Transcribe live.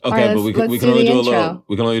All Okay, right, but we let's can do only the do a intro. little.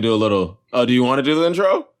 We can only do a little. Oh, do you want to do the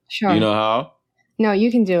intro? Sure. Do you know how? No,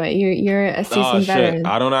 you can do it. You're a Oh seasoned shit! veteran.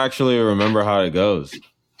 I don't actually remember how it goes.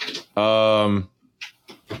 No,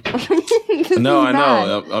 I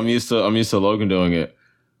know. I'm used to Logan doing it.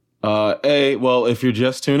 Well, if you're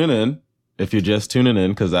just tuning in,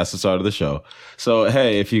 because that's the start of the show. So,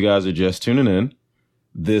 hey, if you guys are just tuning in,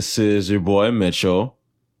 this is your boy Mitchell,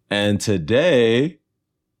 and today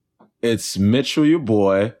it's Mitchell, your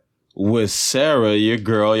boy, with Sarah, your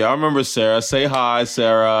girl. Y'all remember Sarah? Say hi,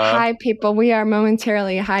 Sarah. Hi, people. We are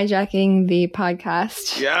momentarily hijacking the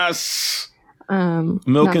podcast. Yes. Milk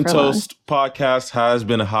Milk and Toast podcast has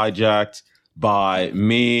been hijacked by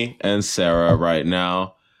me and Sarah right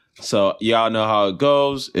now. So y'all know how it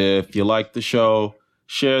goes. If you like the show,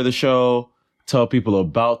 share the show, tell people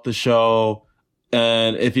about the show.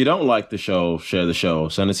 And if you don't like the show, share the show.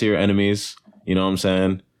 Send it to your enemies. You know what I'm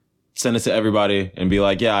saying? Send it to everybody and be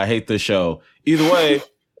like, yeah, I hate this show. Either way,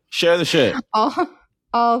 share the shit.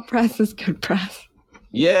 All press is good press.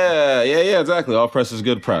 Yeah, exactly. All press is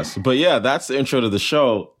good press. But yeah, that's the intro to the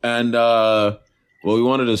show. And what we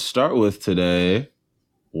wanted to start with today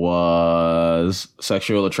was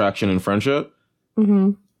sexual attraction and friendship.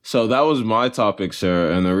 Mm-hmm. So that was my topic,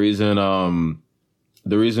 Sarah. And the reason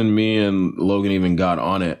me and Logan even got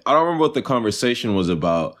on it, I don't remember what the conversation was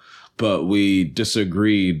about, but we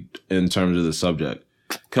disagreed in terms of the subject.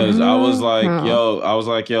 Because I was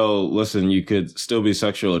like, yo, listen, you could still be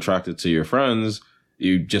sexually attracted to your friends.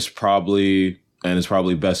 You just it's probably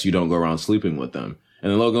best you don't go around sleeping with them.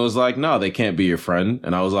 And then Logan was like, no, they can't be your friend.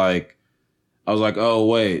 And I was like, oh,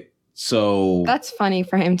 wait. So that's funny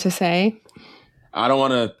for him to say. I don't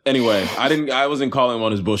want to. Anyway, I wasn't calling him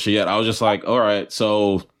on his bullshit yet. I was just like, all right.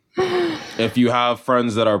 So if you have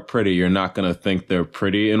friends that are pretty, you're not going to think they're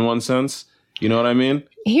pretty in one sense. You know what I mean?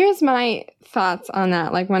 Here's my thoughts on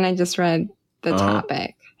that. Like when I just read the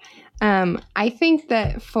topic, I think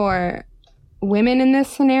that for women in this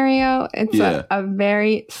scenario, it's a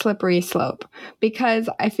very slippery slope, because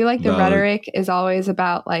I feel like the rhetoric is always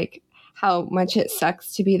about like how much it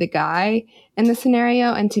sucks to be the guy in the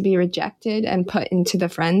scenario and to be rejected and put into the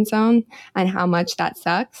friend zone, and how much that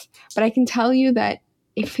sucks. But I can tell you that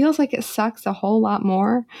it feels like it sucks a whole lot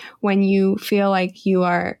more when you feel like you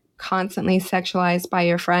are constantly sexualized by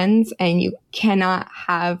your friends and you cannot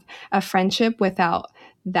have a friendship without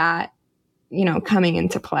that, coming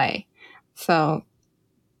into play. So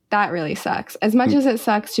that really sucks. As much as it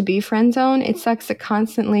sucks to be friend zone, it sucks to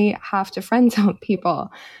constantly have to friend zone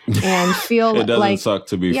people and feel it doesn't suck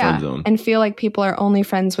to be friend zone and feel like people are only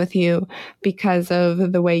friends with you because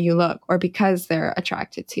of the way you look or because they're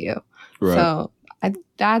attracted to you. Right. So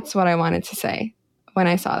that's what I wanted to say when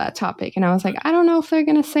I saw that topic. And I was like, I don't know if they're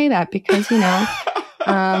going to say that because,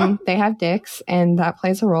 they have dicks and that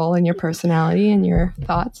plays a role in your personality and your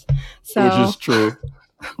thoughts. So, which is true.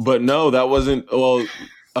 But no, that wasn't,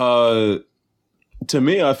 to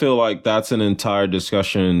me, I feel like that's an entire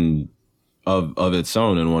discussion of its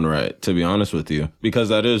own in one right, to be honest with you, because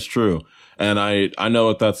that is true. And I know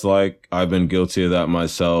what that's like. I've been guilty of that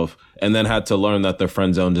myself, and then had to learn that the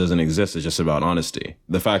friend zone doesn't exist. It's just about honesty.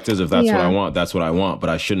 The fact is, if that's what I want, that's what I want, but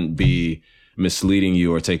I shouldn't be misleading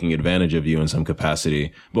you or taking advantage of you in some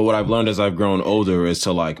capacity. But what I've learned as I've grown older is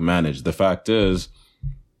to like manage. The fact is,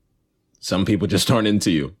 some people just aren't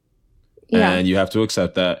into you. Yeah. And you have to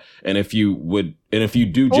accept that. And if you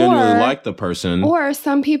do genuinely like the person. Or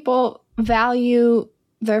some people value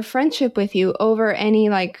their friendship with you over any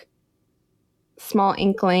like small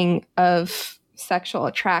inkling of sexual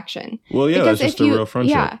attraction. Well, yeah, because that's just a real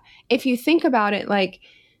friendship. Yeah. If you think about it, like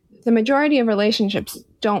the majority of relationships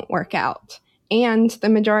don't work out. And the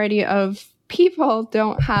majority of people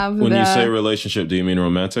don't have When you say relationship, do you mean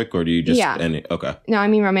romantic or do you just any? Okay. No, I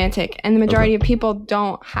mean romantic. And the majority of people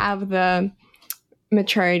don't have the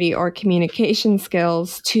maturity or communication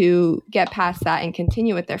skills to get past that and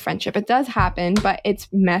continue with their friendship. It does happen, but it's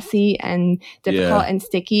messy and difficult and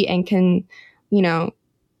sticky and can,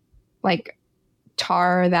 like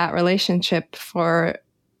tar that relationship for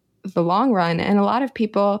the long run. And a lot of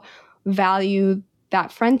people value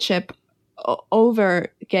that friendship over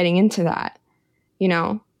getting into that.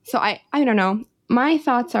 So I don't know. My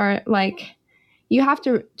thoughts are like, you have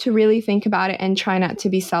to really think about it and try not to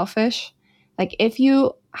be selfish. Like if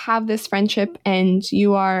you have this friendship and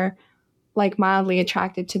you are like mildly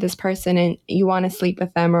attracted to this person and you want to sleep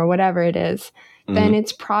with them or whatever it is, then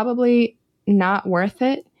it's probably not worth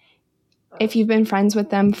it. If you've been friends with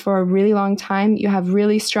them for a really long time, you have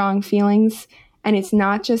really strong feelings, and it's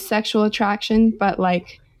not just sexual attraction, but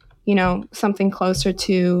like, something closer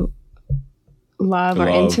to love or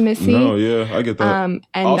intimacy. No, yeah, I get that.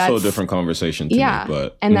 And also a different conversation to me,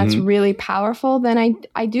 but and that's really powerful. Then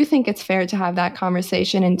I do think it's fair to have that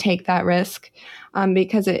conversation and take that risk,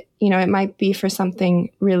 because it might be for something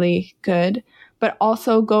really good, but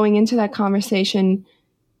also going into that conversation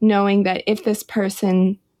knowing that if this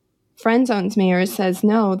person friend zones me or says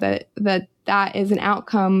no, that is an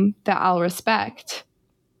outcome that I'll respect,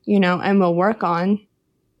 and will work on.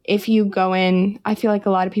 If you go in, I feel like a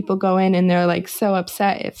lot of people go in and they're like so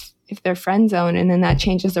upset if they're friend zone, and then that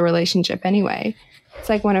changes the relationship anyway. It's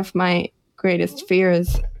like one of my greatest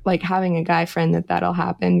fears, like having a guy friend, that'll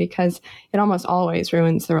happen, because it almost always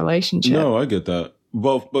ruins the relationship. No, I get that.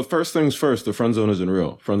 Well, but first things first, the friend zone isn't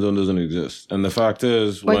real. Friend zone doesn't exist. And the fact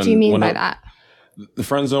is, what do you mean by that? The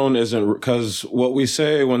friend zone isn't, because what we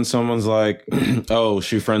say when someone's like, oh,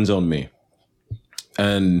 she friend zoned me.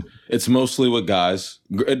 And it's mostly with guys.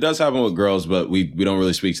 It does happen with girls, but we don't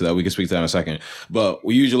really speak to that. We can speak to that in a second. But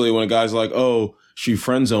we usually, when a guy's like, oh, she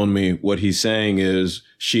friend zoned me, what he's saying is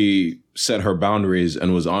she set her boundaries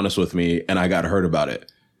and was honest with me, and I got hurt about it.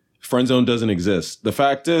 Friend zone doesn't exist. The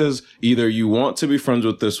fact is, either you want to be friends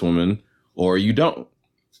with this woman or you don't.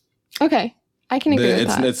 Okay. I can agree with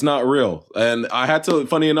that. It's not real. And I had to,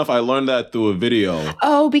 funny enough, I learned that through a video.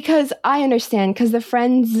 Oh, because I understand. Because the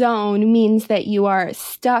friend zone means that you are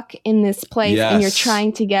stuck in this place and you're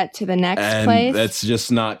trying to get to the next place. That's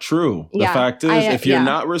just not true. The fact is, if you're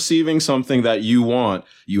not receiving something that you want,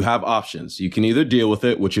 you have options. You can either deal with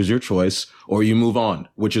it, which is your choice, or you move on,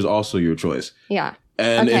 which is also your choice. Yeah.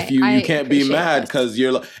 And if you can't be mad because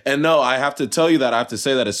you're, and no, I have to tell you that, I have to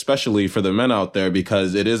say that especially for the men out there,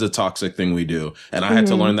 because it is a toxic thing we do. And I had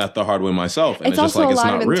to learn that the hard way myself. And it's just also like, it's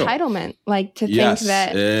not real. It's a lot of entitlement, like to think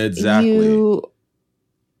that you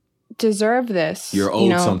deserve this. You're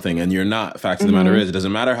owed something and you're not. Fact of the matter is, it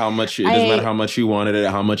doesn't matter how much, it doesn't matter how much you wanted it,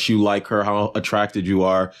 how much you like her, how attracted you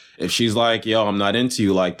are. If she's like, yo, I'm not into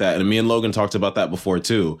you like that. And me and Logan talked about that before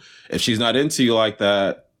too. If she's not into you like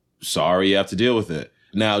that, sorry, you have to deal with it.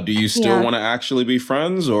 Now, do you still want to actually be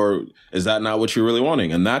friends, or is that not what you're really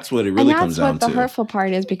wanting? And that's what it really comes down to. That's what the hurtful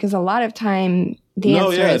part is, because a lot of time the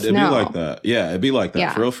answer is it'd be like that. Yeah, it'd be like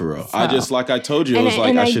that, for real. So, I just, like I told you, it was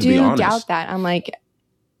like I should be honest. And I do doubt that. I'm like,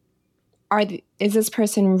 is this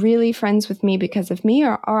person really friends with me because of me,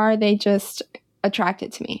 or are they just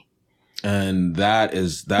attracted to me? And that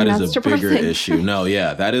is a bigger issue. No,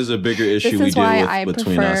 that is a bigger issue we deal with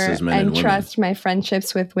between us as men and women. I trust my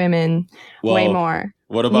friendships with women way more.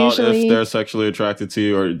 What about if they're sexually attracted to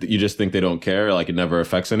you, or you just think they don't care, like it never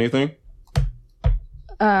affects anything?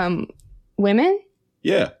 Women?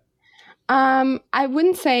 Yeah. I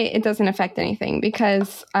wouldn't say it doesn't affect anything,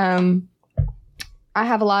 because I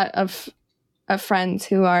have a lot of friends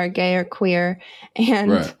who are gay or queer,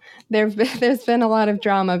 and there's been a lot of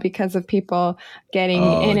drama because of people getting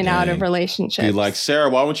in and out of relationships. Be like, Sarah,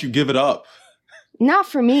 why won't you give it up? Not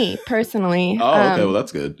for me personally. Oh, okay. Well,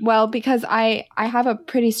 that's good. Well, because I have a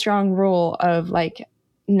pretty strong rule of like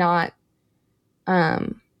not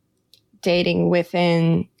dating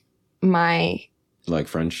within my like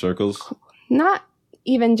friend circles. Not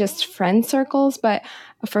even just friend circles, but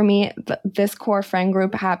for me, this core friend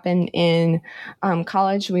group happened in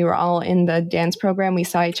college. We were all in the dance program. We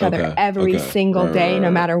saw each other every single day,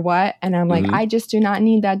 no matter what. And I'm like, I just do not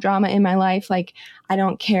need that drama in my life. Like, I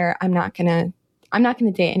don't care. I'm not gonna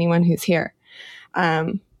date anyone who's here,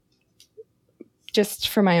 just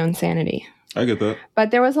for my own sanity. I get that.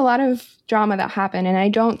 But there was a lot of drama that happened, and I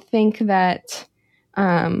don't think that,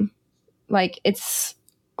 like, it's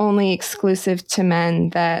only exclusive to men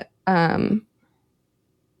that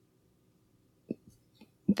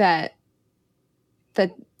that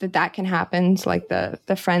can happen, like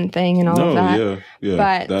the friend thing and all of that. Yeah,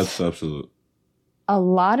 but that's absolute. A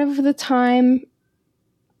lot of the time,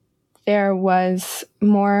 there was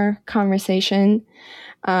more conversation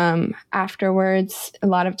afterwards. A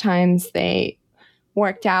lot of times they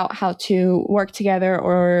worked out how to work together,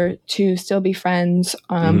 or to still be friends,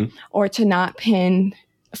 or to not pin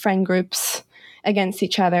friend groups against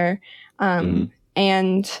each other. And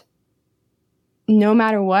no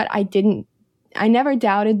matter what, I never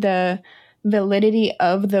doubted the validity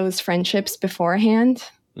of those friendships beforehand.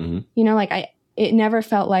 You know, like it never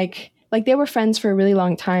felt like they were friends for a really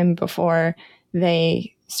long time before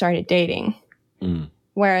they started dating.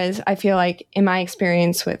 Whereas I feel like in my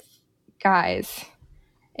experience with guys,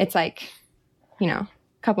 it's like, you know, a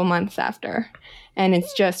couple months after. And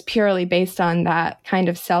it's just purely based on that kind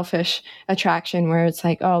of selfish attraction where it's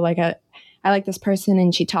like, oh, like I like this person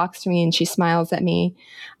and she talks to me and she smiles at me,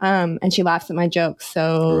 and she laughs at my jokes.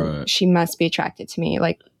 So she must be attracted to me.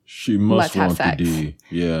 Like She must let's have want the sex. D.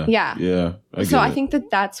 Yeah. Yeah. Yeah. I think that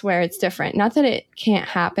that's where it's different. Not that it can't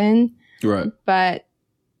happen. Right. But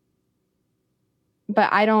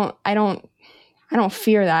I don't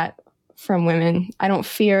fear that from women. I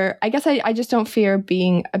guess I just don't fear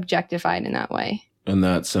being objectified in that way. In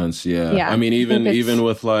that sense, yeah. I mean, even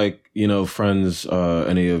with like, you know, friends,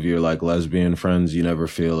 any of your like lesbian friends, you never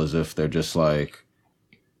feel as if they're just like,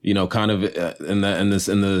 you know, kind of in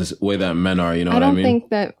this way that men are, you know what I mean? I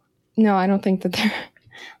don't think that they're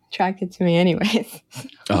attracted to me anyways.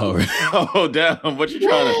 Oh, damn. What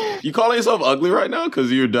you calling yourself ugly right now?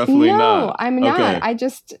 Because you're definitely not. No, I'm not. Okay. I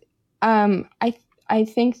just, I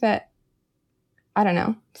think that, I don't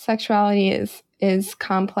know, sexuality is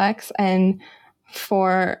complex, and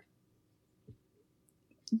for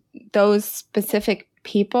those specific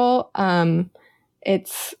people,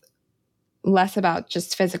 it's less about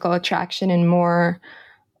just physical attraction and more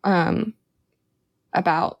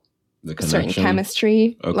about certain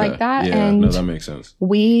chemistry like that. Yeah, and that makes sense.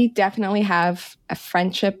 We definitely have a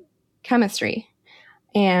friendship chemistry.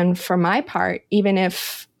 And for my part, even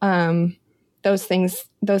if those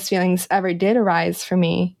feelings ever did arise for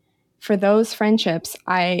me, for those friendships,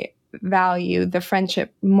 I value the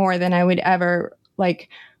friendship more than I would ever like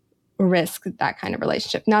risk that kind of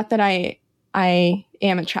relationship. Not that I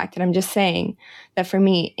am attracted. I'm just saying that for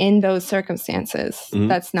me, in those circumstances,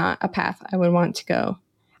 that's not a path I would want to go.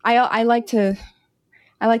 I like to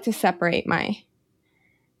separate my.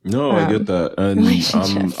 No, I get that, and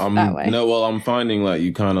I'm that way. No, well, I'm finding like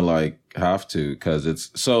you kind of like have to, because it's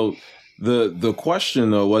so. The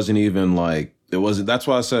question though wasn't even like it wasn't. That's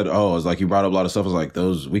why I said, oh, it's like you brought up a lot of stuff. I was like,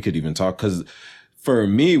 those we could even talk, because for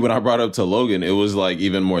me, when I brought up to Logan, it was like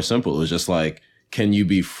even more simple. It was just like, can you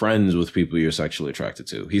be friends with people you're sexually attracted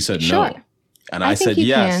to? He said no. And I said,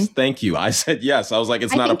 yes, thank you. I said, yes. I was like,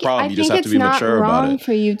 it's not a problem. You just have to be mature about it. I think it's not wrong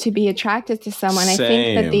for you to be attracted to someone. I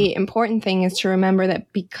think that the important thing is to remember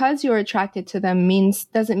that because you're attracted to them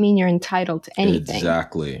doesn't mean you're entitled to anything.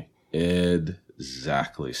 Exactly,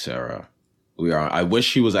 Sarah. We are. I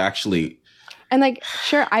wish he was actually. And like,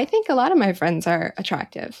 sure, I think a lot of my friends are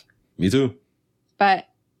attractive. Me too. But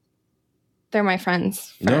they're my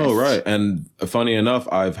friends first. No, right. And funny enough,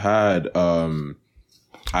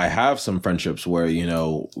 I have some friendships where, you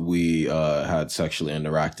know, we had sexually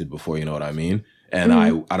interacted before, you know what I mean? And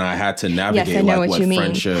I had to navigate like what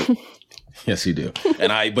friendship. Yes, you do.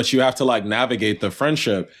 But you have to like navigate the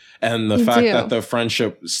friendship, and the fact that the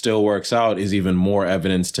friendship still works out is even more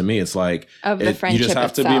evidence to me. It's like you just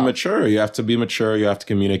have to be mature. You have to be mature. You have to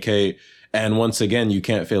communicate. And once again, you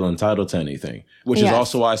can't feel entitled to anything, which is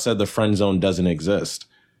also why I said the friend zone doesn't exist.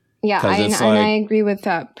 Yeah, I agree with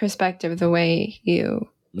that perspective, the way you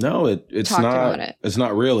No, it's not. It's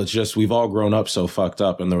not real. It's just we've all grown up so fucked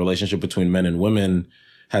up, and the relationship between men and women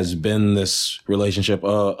has been this relationship.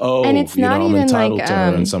 And it's not I'm even entitled like, to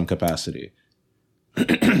her in some capacity.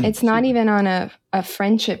 It's not even on a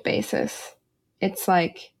friendship basis. It's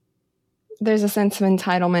like there's a sense of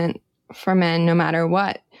entitlement for men, no matter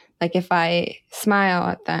what. Like if I smile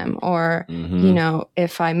at them, or you know,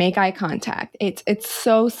 if I make eye contact, it's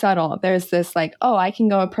so subtle. There's this like, oh, I can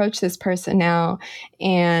go approach this person now,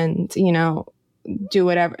 and you know,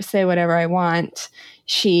 say whatever I want.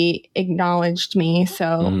 She acknowledged me,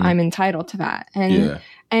 so I'm entitled to that.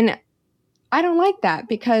 And I don't like that,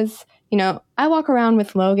 because you know, I walk around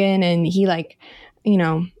with Logan, and he like, you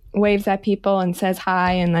know, waves at people and says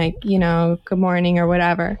hi and like, you know, good morning or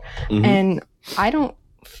whatever, and I don't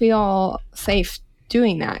feel safe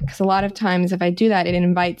doing that, because a lot of times if I do that, it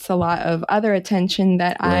invites a lot of other attention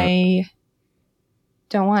that I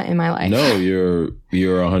don't want in my life. No, you're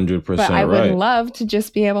 100% right. But I would love to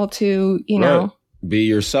just be able to, you know, be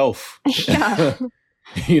yourself. Yeah.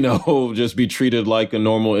 You know, just be treated like a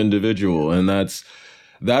normal individual, and that's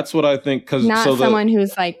what I think. Because not someone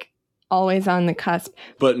who's like always on the cusp.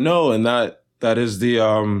 But no, and that is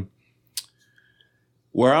the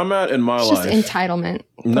where I'm at in my life. Just entitlement.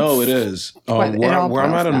 No, it is. Where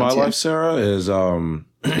I'm at in my life, Sarah, is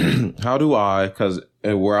how do I? Because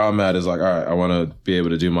where I'm at is like, all right, I want to be able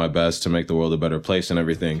to do my best to make the world a better place and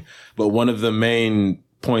everything. But one of the main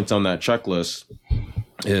points on that checklist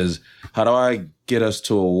is, how do I get us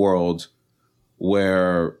to a world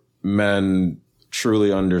where men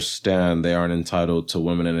truly understand they aren't entitled to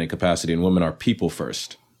women in any capacity, and women are people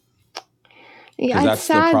first? Yeah, it's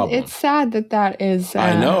sad. It's sad that is.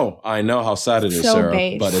 I know how sad it is, so Sarah.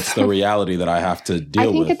 Base. But it's the reality that I have to deal with.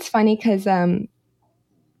 I think it's funny because,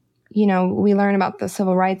 you know, we learn about the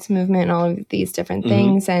civil rights movement and all of these different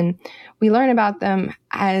things, and we learn about them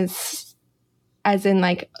as in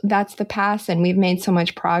like that's the past, and we've made so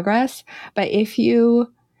much progress. But if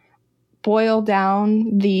you boil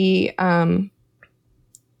down the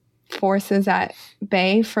forces at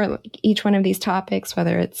bay for each one of these topics,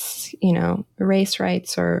 whether it's, you know, race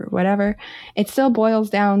rights or whatever, it still boils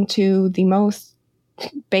down to the most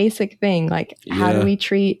basic thing, like how do we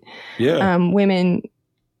treat women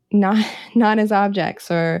not as objects,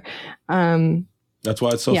 or that's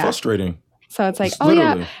why it's so frustrating. So it's like,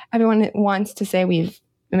 everyone wants to say we've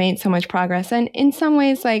made so much progress, and in some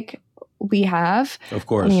ways, like, we have, of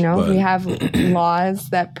course, you know, we have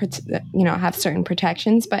laws that, you know, have certain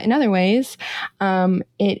protections, but in other ways,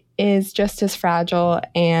 it is just as fragile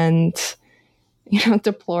and, you know,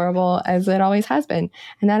 deplorable as it always has been.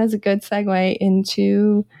 And that is a good segue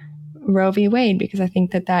into Roe v. Wade, because I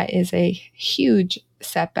think that is a huge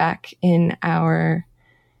setback in our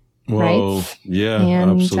rights. Yeah,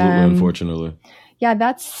 and, absolutely, unfortunately. Yeah,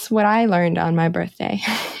 that's what I learned on my birthday.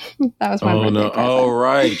 That was my birthday present. Oh,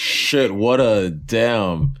 right. Shit, what a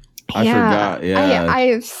damn. I forgot. Yeah.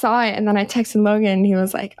 I saw it, and then I texted Logan, and he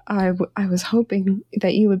was like, I was hoping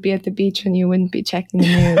that you would be at the beach and you wouldn't be checking the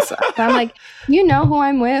news. So I'm like, you know who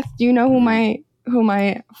I'm with? Do you know who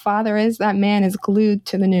my father is? That man is glued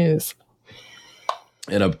to the news.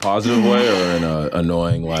 In a positive way or in a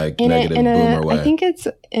annoying, like, negative boomer way? I think it's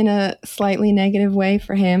in a slightly negative way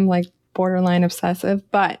for him, like borderline obsessive,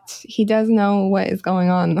 but he does know what is going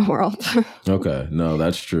on in the world. Okay, no,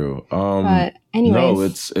 that's true. But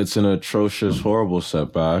anyways, no, it's an atrocious, horrible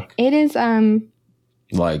setback. It is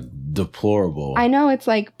like deplorable. I know it's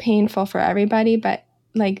like painful for everybody, but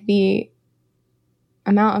like the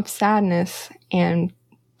amount of sadness and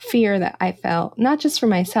fear that I felt, not just for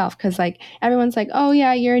myself, because like everyone's like, oh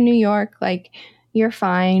yeah, you're in New York, like you're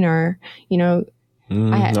fine, or, you know,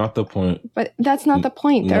 not the point. But that's not the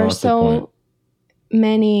point. There are so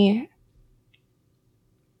many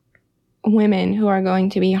women who are going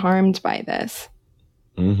to be harmed by this.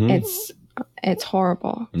 Mm-hmm. It's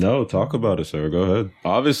horrible. No, talk about it, sir. Go ahead.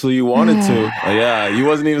 Obviously, you wanted to. Yeah, you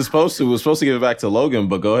wasn't even supposed to. We were supposed to give it back to Logan,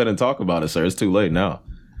 but go ahead and talk about it, sir. It's too late now.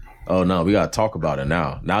 Oh no, we gotta talk about it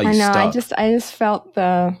now. Now you stuck. I just felt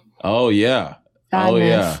the. Oh yeah. Sadness. Oh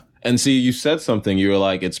yeah. And see, you said something. You were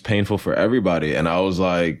like, "It's painful for everybody," and I was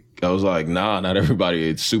like, "Nah, not everybody.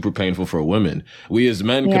 It's super painful for women. We as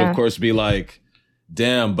men could, of course, be like,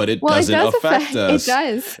 damn, but it doesn't affect us. It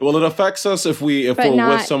does. Well, it affects us if we're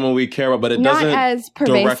with someone we care about, but it doesn't as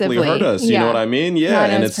directly hurt us. You know what I mean? Yeah, not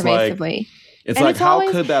and as pervasively. It's like, how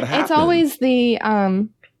could that happen? It's always the,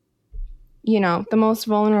 you know, the most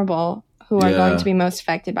vulnerable who are going to be most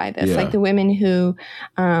affected by this, like the women who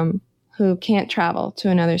can't travel to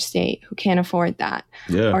another state, who can't afford that,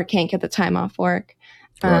 or can't get the time off work.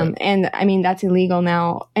 Right. And I mean, that's illegal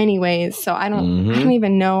now anyways. So I don't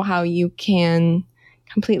even know how you can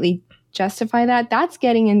completely justify that. That's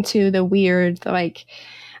getting into the weird, like,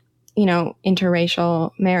 you know,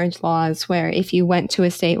 interracial marriage laws, where if you went to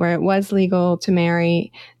a state where it was legal to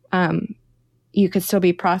marry, you could still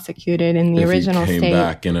be prosecuted in the original state.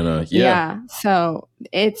 Back in So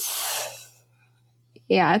it's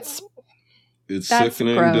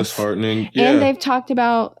sickening, gross. Disheartening. Yeah. And they've talked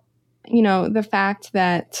about, you know, the fact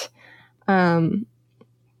that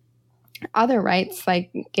other rights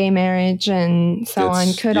like gay marriage and so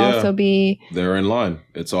on could also be... They're in line.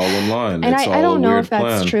 It's all in line. And it's I don't know if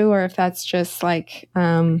that's true or if that's just like...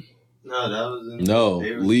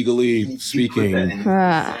 legally speaking.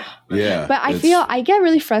 Yeah. But I get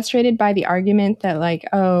really frustrated by the argument that like,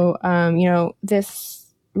 you know, this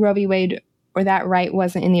Roe v. Wade or that right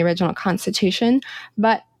wasn't in the original Constitution,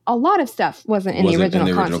 but a lot of stuff wasn't in the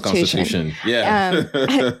original Constitution. Yeah.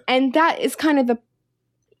 And that is kind of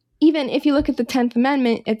even if you look at the 10th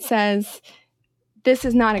Amendment, it says this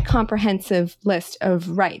is not a comprehensive list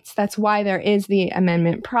of rights. That's why there is the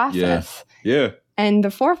amendment process. Yeah. And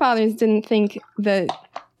the forefathers didn't think that,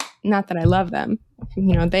 not that I love them,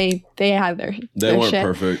 you know, they had They weren't shit.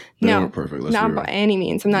 perfect. They weren't perfect. Not by any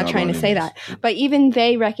means. I'm not trying to say that. But even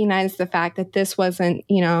they recognized the fact that this wasn't,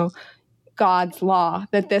 you know, God's law,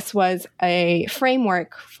 that this was a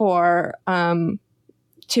framework for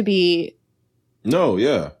to be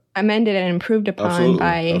amended and improved upon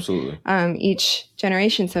by each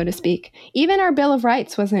generation, so to speak. Even our Bill of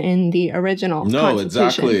Rights wasn't in the original Constitution.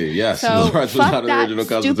 Exactly. Yes. So Bill of Rights was not in the original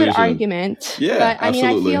Constitution. Stupid argument. Yeah, but I mean,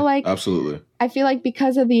 I feel like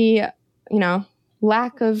because of the, you know,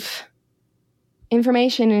 lack of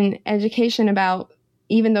information and education about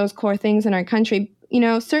even those core things in our country, you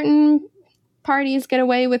know, certain parties get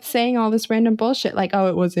away with saying all this random bullshit like, oh,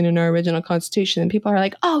 it wasn't in our original Constitution. And people are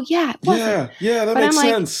like, oh, yeah, it wasn't. Yeah, that makes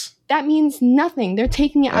sense. That means nothing. They're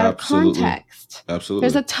taking it out of context. Absolutely.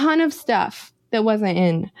 There's a ton of stuff that wasn't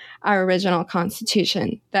in our original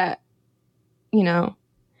Constitution that you know.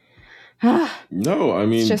 No, I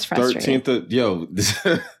mean,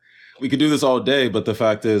 13th, we could do this all day, but the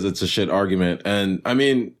fact is it's a shit argument. And I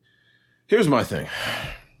mean, here's my thing.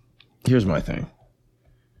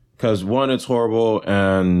 Because one, it's horrible,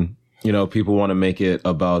 and you know, people want to make it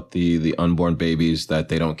about the unborn babies that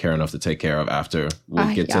they don't care enough to take care of after.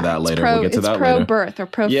 We'll get to that later. We'll get to that later. It's pro-birth or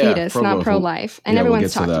pro-fetus, not pro-life. And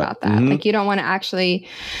everyone's talked about that. Mm-hmm. Like, you don't want to actually,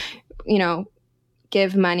 you know,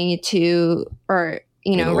 give money to, or,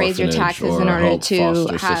 you know, raise your taxes in order to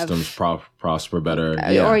have systems prosper better.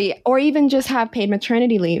 Or even just have paid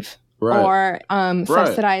maternity leave. Right. Or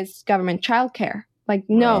subsidized government childcare. Like,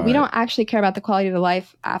 no, we don't actually care about the quality of the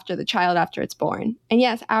life after it's born. And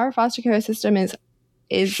yes, our foster care system is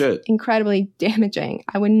incredibly damaging.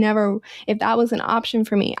 I would never, if that was an option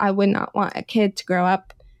for me, I would not want a kid to grow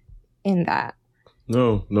up in that.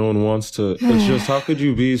 No one wants to. It's just, how could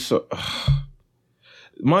you be so...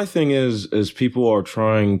 My thing is people are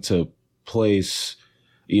trying to place,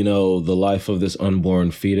 you know, the life of this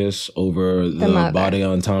unborn fetus over the body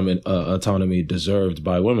autonomy deserved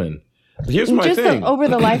by women. Here's my thing. Over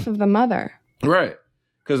the life of the mother. Right.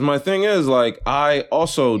 Because my thing is, like, I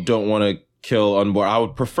also don't want to kill unborn. I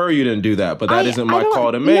would prefer you didn't do that, but that isn't my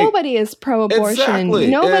call to make. Nobody is pro-abortion. Exactly.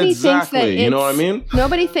 Nobody thinks that it's... You know what I mean?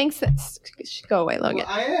 Nobody thinks that... Go away, Logan. Well,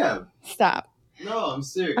 I am. Stop. No, I'm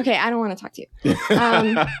serious. Okay, I don't want to talk to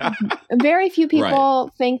you. Very few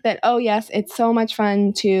people think that, oh, yes, it's so much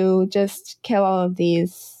fun to just kill all of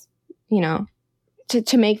these, you know,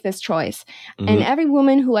 to make this choice. Mm-hmm. And every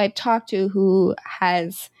woman who I've talked to who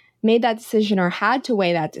has made that decision or had to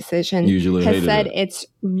weigh that decision has said it's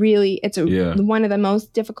one of the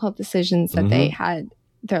most difficult decisions that they had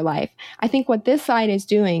their life. I think what this side is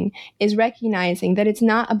doing is recognizing that it's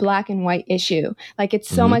not a black and white issue. Like, it's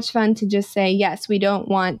so much fun to just say, yes, we don't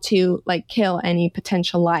want to, like, kill any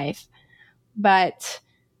potential life. But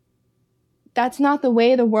that's not the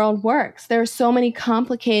way the world works. There are so many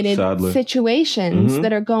complicated situations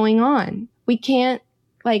that are going on. We can't,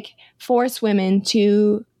 like, force women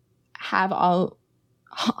to have all...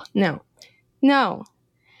 No.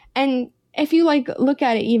 And if you, like, look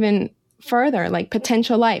at it even further, like,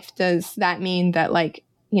 potential life, does that mean that, like,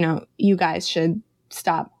 you know, you guys should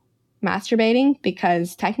stop masturbating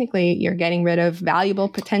because technically you're getting rid of valuable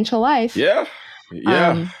potential life? Yeah.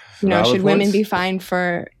 You know, should women be fined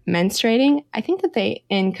for menstruating? I think that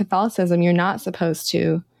in Catholicism, you're not supposed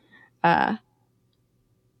to,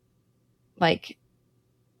 like,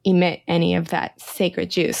 emit any of that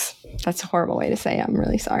sacred juice. That's a horrible way to say it. I'm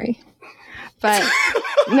really sorry. But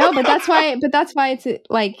no, but that's why it's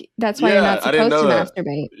like, that's why you're not supposed to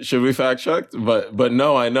masturbate. Should we fact check? But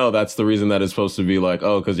no, I know that's the reason that it's supposed to be like,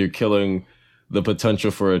 oh, because you're killing the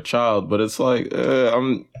potential for a child. But it's like,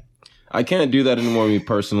 I can't do that anymore, me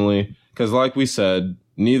personally, because like we said,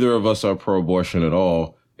 neither of us are pro-abortion at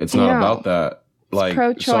all. It's not about that. Like, it's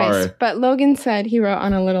pro-choice. Sorry. But Logan said, he wrote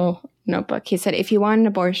on a little notebook, he said, if you want an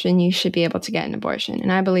abortion, you should be able to get an abortion.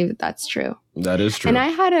 And I believe that that's true. That is true. And I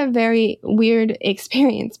had a very weird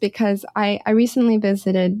experience because I recently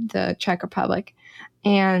visited the Czech Republic,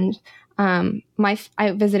 and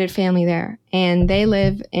I visited family there, and they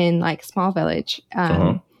live in, like, a small village,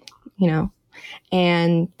 you know,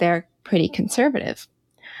 and they're pretty conservative.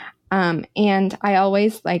 And I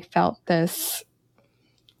always, like, felt this,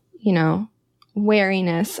 you know,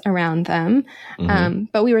 wariness around them.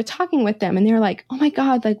 But we were talking with them and they were like, oh my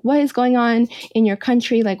God, like, what is going on in your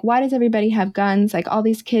country? Like, why does everybody have guns? Like, all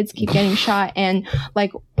these kids keep getting shot. And,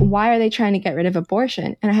 like, why are they trying to get rid of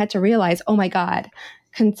abortion? And I had to realize, oh my God,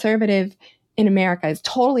 conservative in America is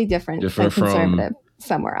totally different than conservative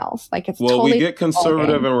somewhere else. Like, it's totally... we get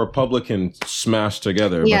conservative and Republican smashed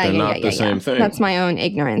together, but they're not the same thing. That's my own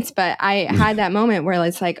ignorance. But I had that moment where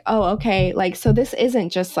it's like, oh, okay, like, so this isn't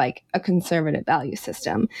just, like, a conservative value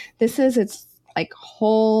system. It's like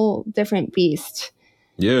whole different beast.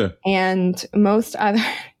 Yeah. And most other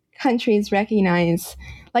countries recognize,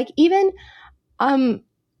 like, even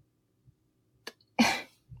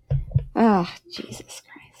Jesus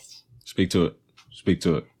Christ. Speak to it.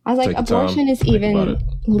 I was like, abortion is even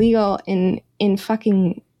legal in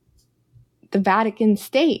fucking the Vatican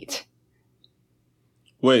State.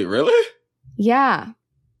 Wait, really? Yeah.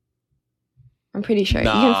 I'm pretty sure. You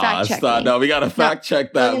can fact check me. No, we gotta fact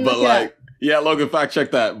check that. But, like, Logan, fact check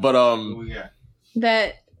that. But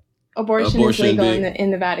that abortion is legal in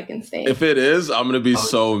the Vatican State. If it is, I'm gonna be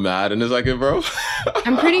so mad in a second, bro.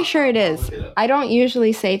 I'm pretty sure it is. I don't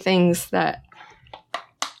usually say things that...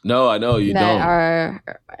 No, I know you that don't. Are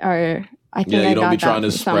I think you don't be trying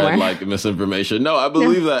to spread, like, misinformation. No, I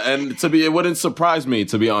believe that, and it wouldn't surprise me,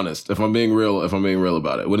 to be honest. If I'm being real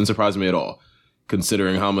about it wouldn't surprise me at all.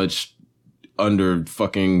 considering how much under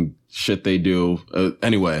fucking shit they do.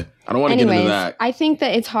 Anyway, I don't want to get into that. I think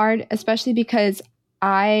that it's hard, especially because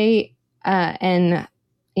I and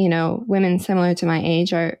women similar to my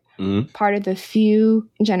age are part of the few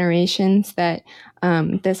generations that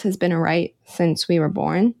this has been a right since we were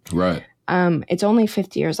born. Right. It's only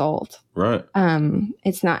 50 years old. Right.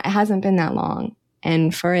 It hasn't been that long,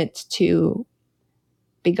 and for it to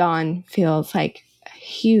be gone feels like a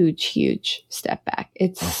huge step back.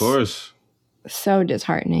 It's of course so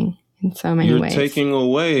disheartening in so many ways. You're taking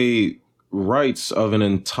away rights of an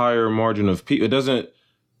entire margin of people. It doesn't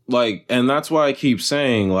and that's why I keep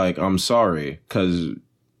saying I'm sorry, because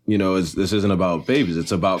this isn't about babies.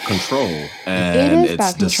 It's about control, and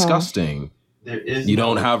it's disgusting. You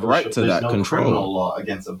don't have right to that control. There's no criminal law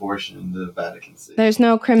against abortion in the Vatican State. There's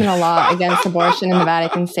no criminal law against abortion in the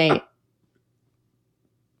Vatican State.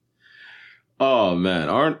 Oh man,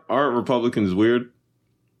 aren't Republicans weird?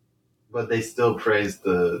 But they still praise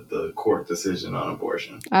the court decision on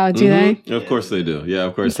abortion. Oh, do they? Of course they do. Yeah,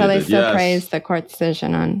 of course so they do. So they still praise the court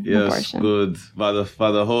decision on abortion. Yes, good. By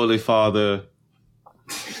the Holy Father,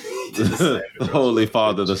 the Holy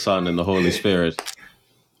Father, the Son, and the Holy Spirit.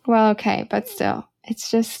 Well, okay, but still,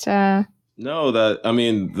 it's just... No,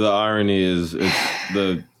 the irony is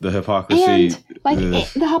the hypocrisy. And,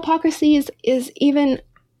 the hypocrisy is even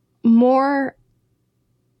more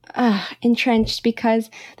entrenched because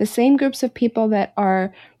the same groups of people that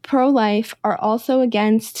are pro-life are also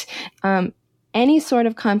against any sort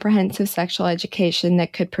of comprehensive sexual education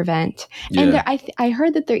that could prevent. Yeah. And I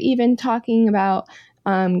heard that they're even talking about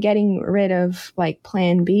getting rid of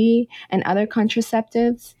Plan B and other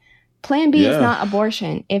contraceptives. Plan B is not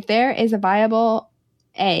abortion. If there is a viable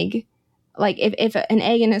egg, if an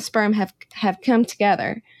egg and a sperm have come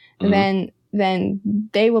together, then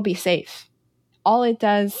they will be safe. All it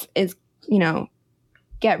does is,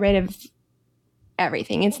 get rid of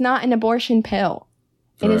everything. It's not an abortion pill.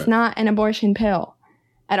 It is not an abortion pill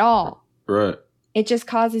at all. Right. It just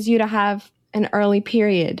causes you to have an early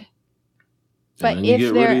period. But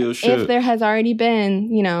if there has already been,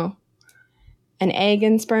 an egg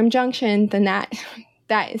and sperm junction, then that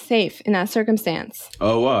is safe in that circumstance.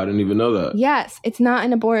 Oh wow, I didn't even know that. Yes, it's not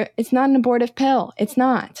an abortive pill. It's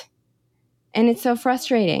not. And it's so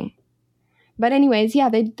frustrating. But anyways,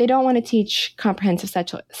 they don't want to teach comprehensive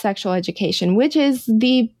sexual education, which is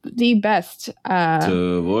the best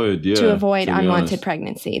to avoid unwanted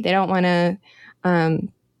pregnancy. They don't want to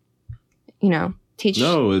teach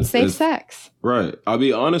safe sex. Right. I'll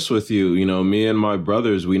be honest with you. Me and my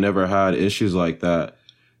brothers, we never had issues like that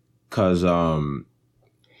because our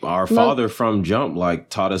father from jump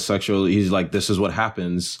taught us sexually. He's like, this is what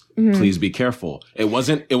happens. Mm-hmm. Please be careful. It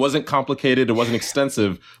wasn't complicated. It wasn't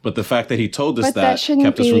extensive. But the fact that he told us that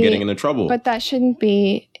kept us from getting into trouble. But that shouldn't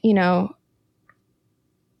be, it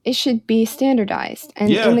should be standardized.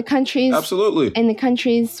 And in the countries, absolutely. In the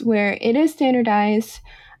countries where it is standardized,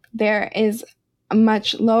 there is a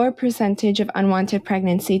much lower percentage of unwanted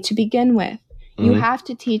pregnancy to begin with. Mm-hmm. You have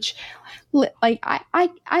to teach,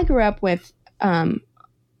 I grew up with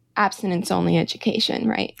abstinence-only education,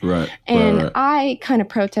 right? Right. And right. I kind of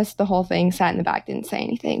protested the whole thing, sat in the back, didn't say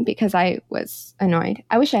anything because I was annoyed.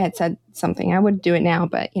 I wish I had said something. I would do it now,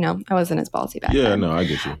 but, I wasn't as ballsy back then. Yeah, no, I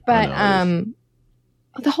get you. But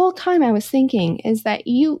the whole time I was thinking is that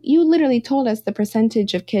you literally told us the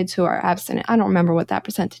percentage of kids who are abstinent. I don't remember what that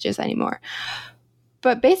percentage is anymore.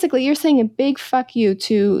 But basically, you're saying a big fuck you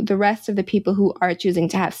to the rest of the people who are choosing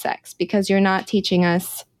to have sex because you're not teaching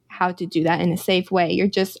us how to do that in a safe way. You're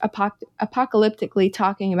just apocalyptically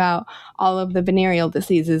talking about all of the venereal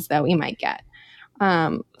diseases that we might get.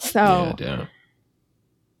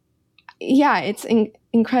 It's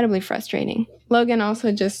incredibly frustrating. Logan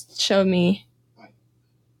also just showed me.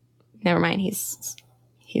 Never mind. He's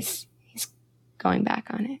going back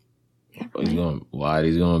on it. He's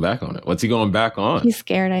going back on it? What's he going back on? He's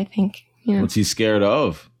scared, I think. What's he scared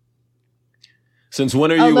of? Since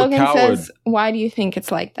when are you Logan a coward? Says, why do you think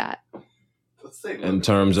it's like that? In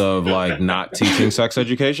terms of not teaching sex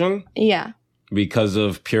education? Yeah. Because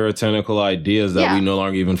of puritanical ideas that we no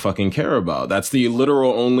longer even fucking care about. That's the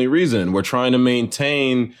literal only reason. We're trying to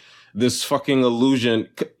maintain this fucking illusion.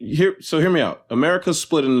 So hear me out. America's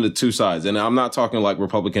split into two sides. And I'm not talking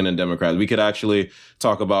Republican and Democrat. We could actually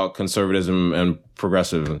talk about conservatism and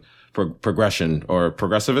progression or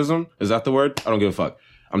progressivism. Is that the word? I don't give a fuck.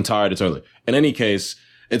 I'm tired. It's early. In any case,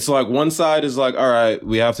 it's one side is all right,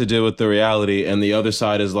 we have to deal with the reality. And the other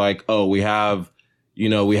side is oh, we have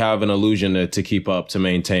an illusion to keep up, to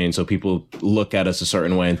maintain. So people look at us a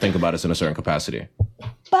certain way and think about us in a certain capacity.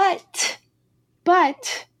 But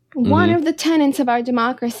One of the tenets of our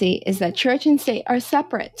democracy is that church and state are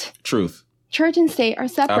separate. Truth. Church and state are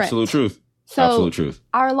separate. Absolute truth. So absolute truth.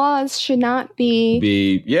 Our laws should not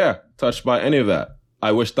be touched by any of that.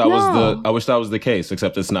 I wish that was the case,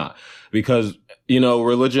 except it's not. Because,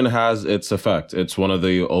 religion has its effect. It's one of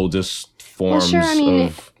the oldest forms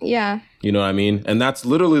of you know what I mean? And that's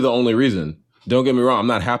literally the only reason. Don't get me wrong, I'm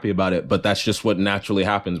not happy about it, but that's just what naturally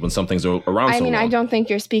happens when something's around so long. I don't think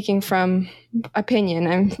you're speaking from opinion.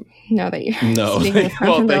 I know that you're speaking from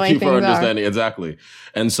well, the thank way you for things understanding. are. Exactly.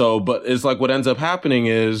 And so, but it's like what ends up happening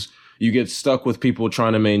is you get stuck with people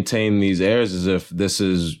trying to maintain these airs as if this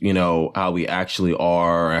is, how we actually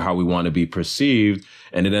are or how we want to be perceived.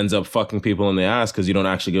 And it ends up fucking people in the ass because you don't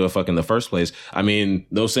actually give a fuck in the first place. I mean,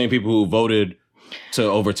 those same people who voted to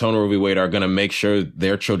overturn Roe v. Wade are going to make sure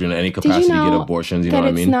their children in any capacity get abortions. You know what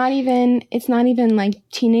I mean? It's not even like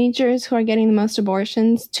teenagers who are getting the most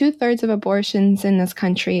abortions. 2/3 of abortions in this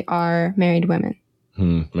country are married women.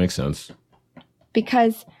 Makes sense.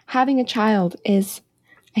 Because having a child is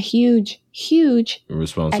a huge, huge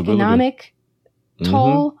responsibility, economic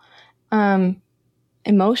toll,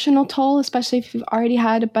 emotional toll, especially if you've already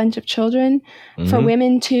had a bunch of children. For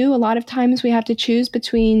women too, a lot of times we have to choose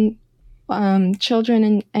between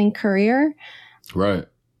children and career. Right.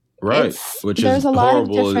 Which is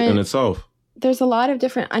horrible in itself. There's a lot of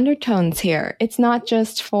different undertones here. It's not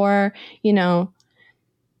just for, and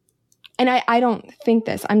I don't think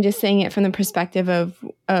this. I'm just saying it from the perspective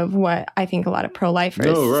of what I think a lot of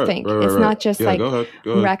pro-lifers think. It's not just go ahead.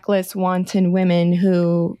 Reckless, wanton women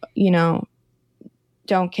who,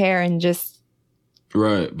 don't care and just...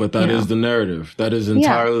 Right, but that is the narrative. That is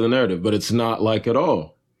entirely the narrative, but it's not like at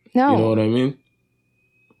all. No. You know what I mean?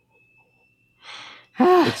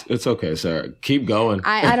 It's okay, Sarah. Keep going.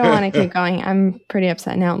 I don't want to keep going. I'm pretty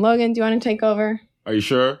upset now. Logan, do you want to take over? Are you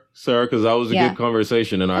sure, Sarah? Because that was a good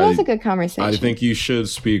conversation. And it was a good conversation. I think you should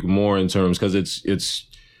speak more in terms, because it's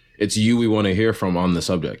you we want to hear from on the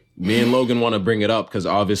subject. Me and Logan want to bring it up because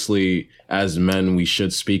obviously as men we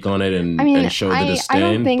should speak on it and show the disdain. I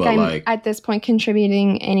don't think I'm at this point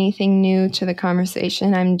contributing anything new to the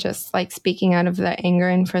conversation. I'm just speaking out of the anger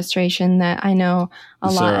and frustration that I know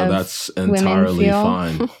a lot of that's entirely feel.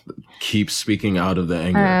 Fine. Keep speaking out of the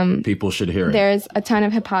anger. People should hear it. There's a ton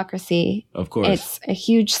of hypocrisy. Of course. It's a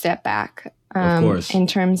huge step back of course. In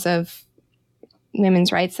terms of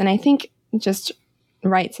women's rights. And I think just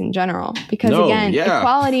rights in general, because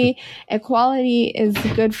equality is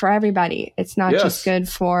good for everybody. It's not just good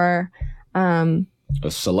for a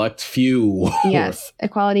select few. Yes,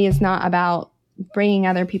 equality is not about bringing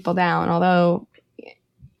other people down, although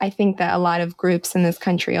I think that a lot of groups in this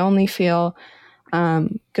country only feel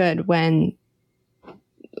good when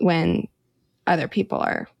other people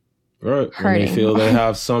are hurting. When they feel they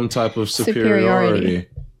have some type of superiority.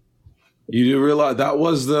 You do realize that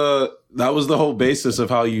was the whole basis of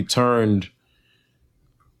how you turned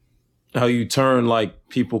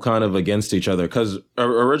people kind of against each other. Because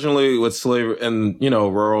originally with slavery and,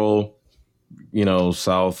 rural,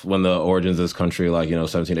 South, when the origins of this country,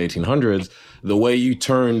 17, 1800s, the way you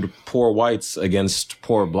turned poor whites against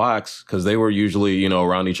poor blacks, because they were usually,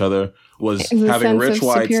 around each other, was having rich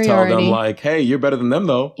whites tell them hey, you're better than them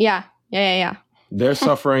though. Yeah. They're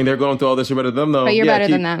suffering. They're going through all this. You're better than them, though. But you're better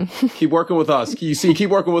than them. Keep working with us. Keep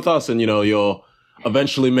working with us, and you'll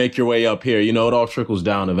eventually make your way up here. It all trickles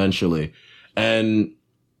down eventually, and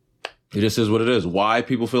it just is what it is. Why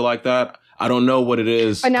people feel like that, I don't know what it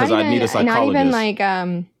is. Because I need a psychologist.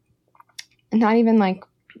 Not even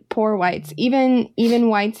poor whites. Even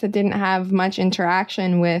whites that didn't have much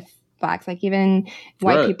interaction with blacks, even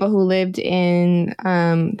white people who lived in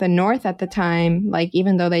the North at the time,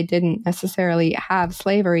 even though they didn't necessarily have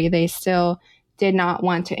slavery, they still did not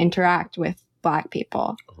want to interact with black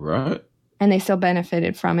people. Right. And they still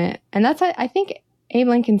benefited from it. And that's, I think Abe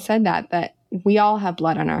Lincoln said that we all have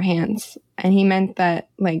blood on our hands. And he meant that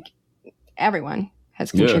everyone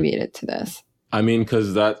has contributed to this. I mean,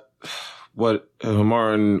 because what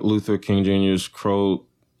Martin Luther King Jr.'s quote,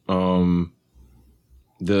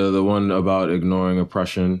 the one about ignoring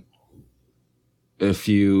oppression. If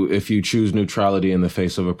you choose neutrality in the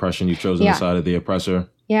face of oppression, you've chosen the side of the oppressor.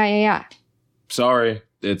 Yeah. Sorry,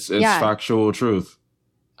 it's factual truth.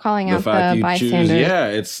 Calling out the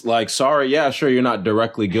bystander. It's sorry, sure, you're not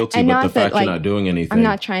directly guilty, and but the fact you're not doing anything. I'm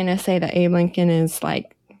not trying to say that Abe Lincoln is the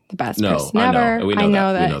best person ever. I know. We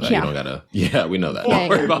know that. You don't gotta. Yeah, we know that. Don't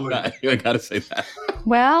worry about that. You gotta say that.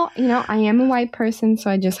 Well, I am a white person,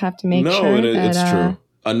 so I just have to make sure that it's true.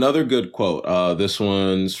 Another good quote. This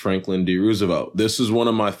one's Franklin D. Roosevelt. This is one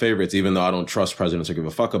of my favorites, even though I don't trust presidents or give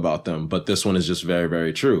a fuck about them. But this one is just very,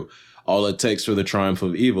 very true. all it takes for the triumph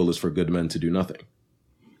of evil is for good men to do nothing.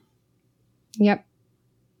 Yep.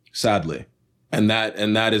 Sadly. And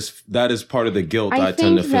that is part of the guilt I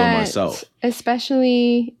tend to feel myself.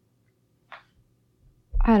 Especially,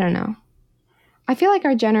 I don't know. I feel like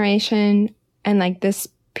our generation and like this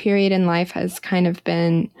period in life has kind of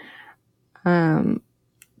been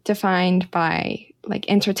defined by like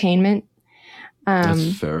entertainment.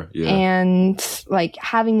 That's fair. Yeah. And like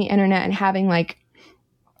having the internet and having like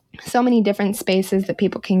so many different spaces that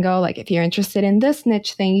people can go. Like if you're interested in this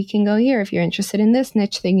niche thing, you can go here. If you're interested in this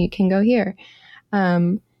niche thing, you can go here.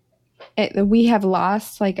 We have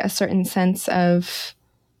lost like a certain sense of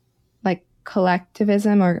like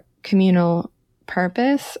collectivism or communal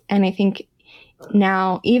purpose. And I think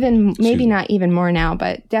now, even maybe not even more now,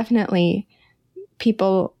 but definitely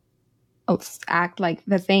people act like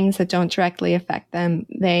the things that don't directly affect them,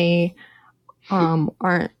 they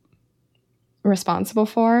aren't responsible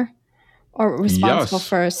for or responsible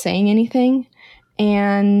for saying anything.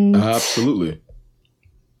 And absolutely.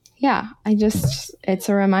 Yeah, it's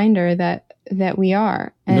a reminder that we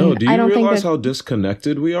are. And no, do you realize how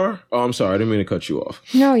disconnected we are? Oh, I'm sorry. I didn't mean to cut you off.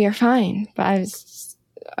 No, you're fine. But I was,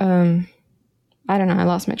 I don't know. I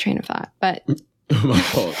lost my train of thought, but. My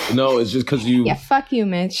fault. No, it's just because you. Yeah, fuck you,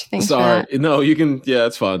 Mitch. Thanks sorry. for that. No, you can. Yeah,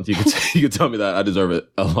 it's fine. You can tell me that. I deserve it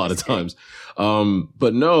a lot of times.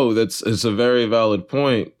 But no, it's a very valid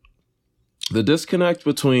point. The disconnect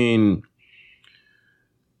between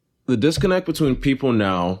people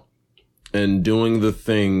now and doing the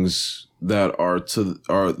things that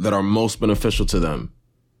are most beneficial to them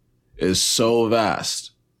is so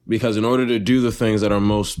vast, because in order to do the things that are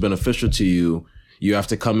most beneficial to you, you have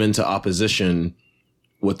to come into opposition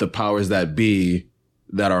with the powers that be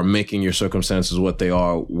that are making your circumstances what they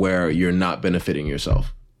are, where you're not benefiting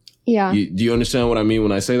yourself. Yeah. Do you understand what I mean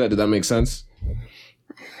when I say that? Did that make sense?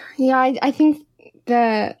 Yeah, I think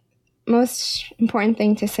the most important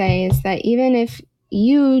thing to say is that even if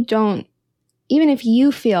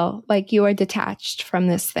you feel like you are detached from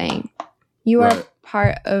this thing, you are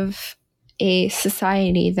part of a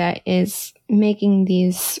society that is making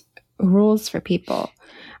these rules for people.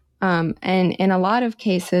 And in a lot of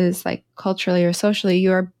cases, like culturally or socially,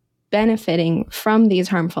 you are benefiting from these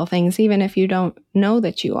harmful things, even if you don't know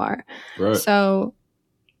that you are. Right. So,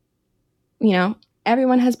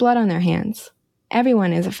 everyone has blood on their hands.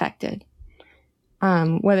 Everyone is affected.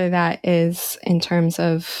 Whether that is in terms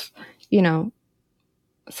of,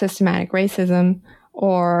 systematic racism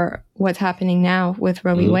or what's happening now with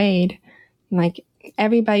Roe v. Wade, like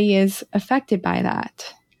everybody is affected by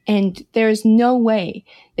that. And there's no way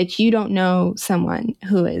that you don't know someone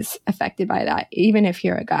who is affected by that, even if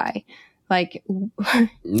you're a guy. Like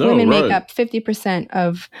women make up 50%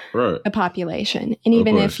 of the population. And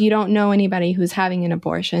even if you don't know anybody who's having an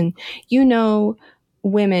abortion, you know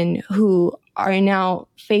women who are now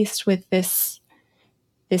faced with this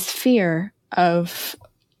fear of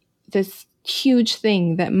this huge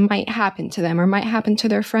thing that might happen to them or might happen to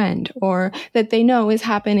their friend, or that they know is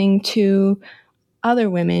happening to other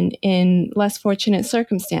women in less fortunate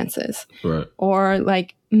circumstances. Right. Or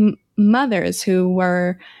like mothers who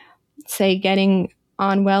were, say, getting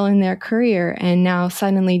on well in their career and now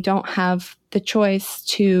suddenly don't have the choice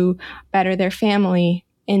to better their family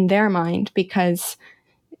in their mind because,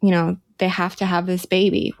 they have to have this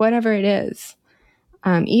baby, whatever it is.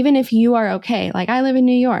 Even if you are okay, like I live in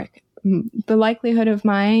New York, the likelihood of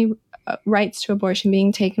my rights to abortion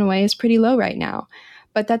being taken away is pretty low right now.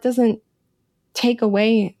 But that doesn't take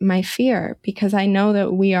away my fear, because I know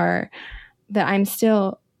that I'm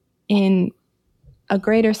still in a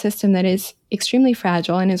greater system that is extremely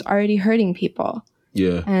fragile and is already hurting people.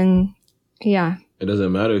 Yeah. And yeah. It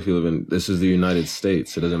doesn't matter if you live this is the United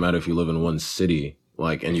States. It doesn't matter if you live in one city,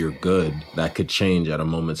 and you're good. That could change at a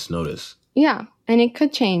moment's notice. Yeah. And it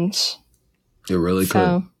could change. It really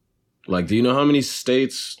could. Do you know how many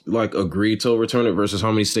states agreed to overturn it versus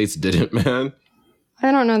how many states didn't, man?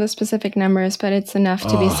 I don't know the specific numbers, but it's enough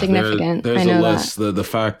to be significant. There's I know a list. The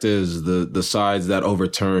fact is the sides that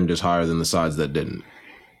overturned is higher than the sides that didn't.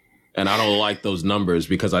 And I don't like those numbers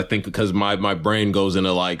because my brain goes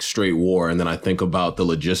into straight war, and then I think about the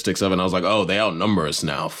logistics of it and I was like, oh, they outnumber us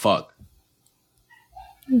now. Fuck.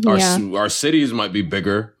 Yeah. Our cities might be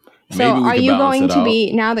bigger. So maybe we are could you balance going it to out.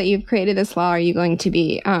 be, now that you've created this law, are you going to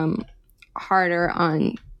be harder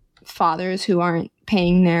on fathers who aren't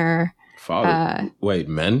paying their wait,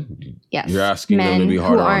 men? Yes. You're asking them to be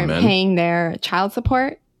harder on men? Who aren't paying their child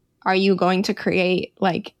support? Are you going to create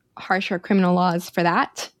harsher criminal laws for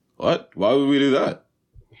that? What? Why would we do that?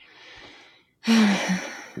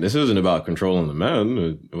 This isn't about controlling the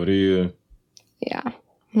men. What are you? Yeah.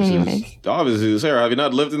 Anyways. Obviously, Sarah, have you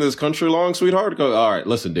not lived in this country long, sweetheart? All right,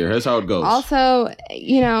 listen, dear, here's how it goes. Also,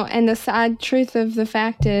 and the sad truth of the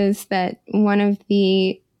fact is that one of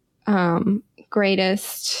the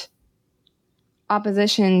greatest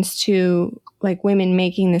oppositions to like women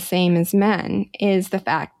making the same as men is the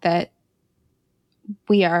fact that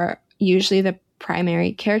we are usually the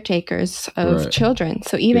primary caretakers of children.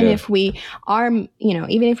 So even if we are,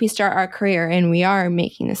 even if we start our career and we are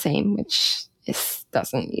making the same, which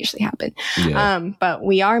doesn't usually happen, but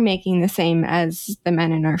we are making the same as the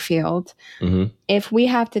men in our field. Mm-hmm. If we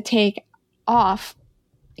have to take off,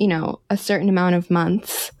 a certain amount of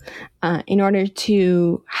months in order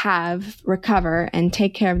to recover and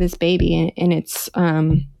take care of this baby in its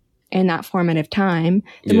in that formative time,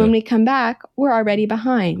 then when we come back, we're already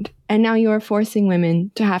behind. And now you are forcing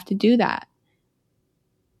women to have to do that.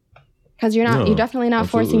 Because you're definitely not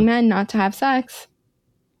forcing men not to have sex.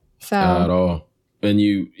 So at all. And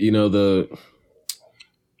the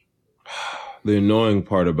annoying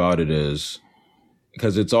part about it is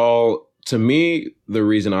because it's all, to me, the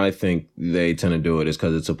reason I think they tend to do it is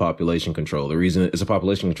because it's a population control. The reason it's a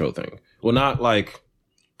population control thing. Well, not like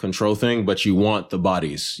control thing, but you want the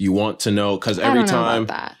bodies. You want to know, because every time,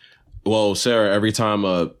 well, Sarah, every time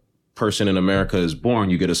a person in America is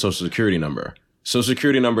born, you get a social security number. Social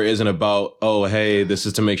security number isn't about, oh, hey, this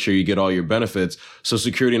is to make sure you get all your benefits. Social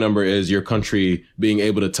security number is your country being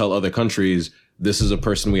able to tell other countries, this is a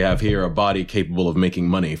person we have here, a body capable of making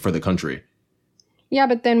money for the country. Yeah,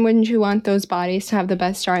 but then wouldn't you want those bodies to have the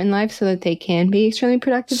best start in life so that they can be extremely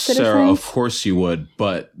productive citizens? Sarah, of course you would.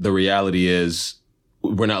 But the reality is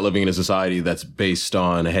we're not living in a society that's based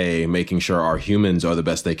on, hey, making sure our humans are the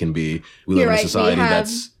best they can be. We live in a society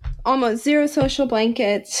that's almost zero social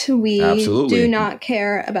blankets. We do not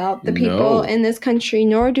care about the people in this country,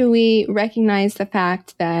 nor do we recognize the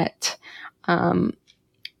fact that,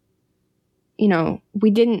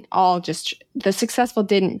 we didn't all the successful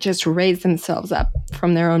didn't just raise themselves up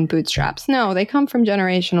from their own bootstraps. No, they come from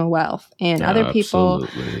generational wealth, and other people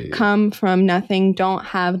come from nothing, don't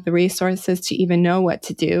have the resources to even know what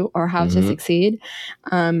to do or how to succeed.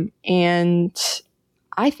 And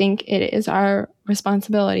I think it is our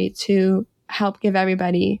responsibility to help give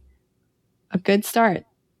everybody a good start.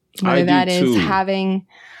 Whether that is having,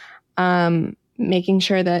 making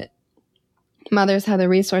sure that mothers have the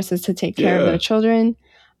resources to take care of their children,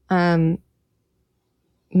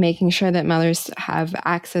 making sure that mothers have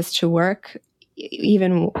access to work,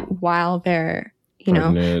 even while they're,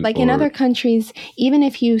 like in other countries, even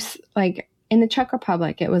if you, like in the Czech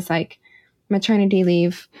Republic, it was like maternity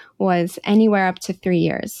leave was anywhere up to 3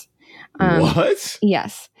 years. What?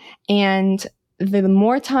 Yes. And the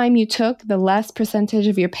more time you took, the less percentage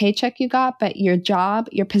of your paycheck you got, but your job,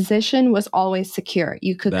 your position was always secure.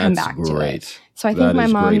 You could come back to it. So I think my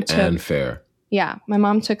mom took, and fair. Yeah, my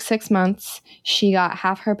mom took 6 months. She got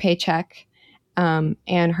half her paycheck, and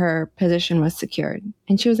her position was secured,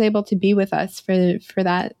 and she was able to be with us for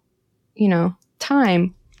that,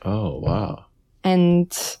 time. Oh wow!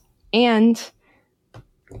 And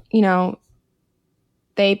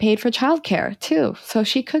they paid for childcare too, so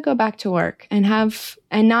she could go back to work and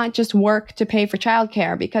not just work to pay for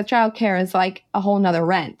childcare, because childcare is like a whole nother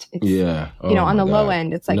rent. It's, on the low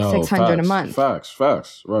end, it's like $600 a month.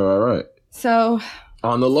 Facts. Right. So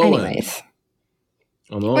on the low end,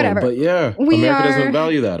 whatever. But yeah, America doesn't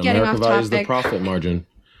value that. America values the profit margin.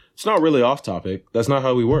 It's not really off topic. That's not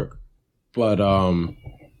how we work. But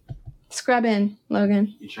scrub in,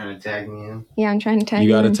 Logan. You trying to tag me in? Yeah, I'm trying to tag you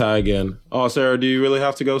in. You got to tag in. Oh, Sarah, do you really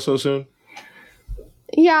have to go so soon?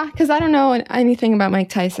 Yeah, because I don't know anything about Mike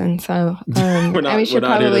Tyson, so we should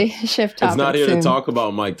probably shift topics. It's not here to talk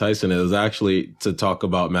about Mike Tyson. It was actually to talk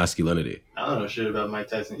about masculinity. I don't know shit about Mike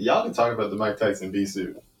Tyson. Y'all can talk about the Mike Tyson B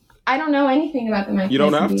suit. I don't know anything about the Mike Tyson. You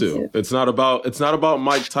don't have B-suit. to. It's not about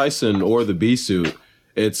Mike Tyson or the B suit.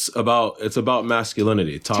 It's about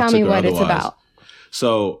masculinity. Toxic Tell me what otherwise. It's about.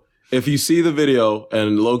 So if you see the video,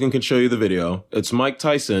 and Logan can show you the video, it's Mike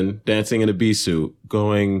Tyson dancing in a bee suit,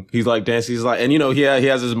 he's like dancing, and he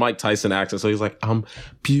has his Mike Tyson accent, so he's like, I'm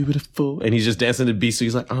beautiful, and he's just dancing in a bee suit,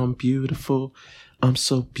 he's like, I'm beautiful, I'm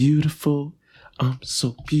so beautiful, I'm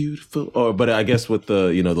so beautiful, but I guess with the,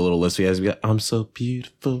 the little list he has, he's like, I'm so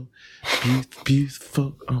beautiful,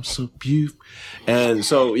 beautiful, I'm so beautiful, and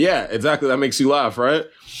so, yeah, exactly, that makes you laugh, right?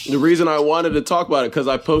 The reason I wanted to talk about it,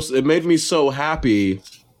 because it made me so happy.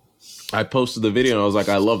 I posted the video and I was like,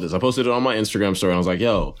 I love this. I posted it on my Instagram story and I was like,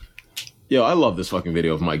 yo, I love this fucking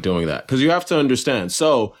video of Mike doing that. Because you have to understand.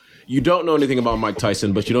 So you don't know anything about Mike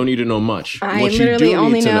Tyson, but you don't need to know much. I literally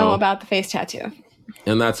only know about the face tattoo.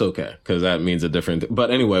 And that's okay, because that means a different thing.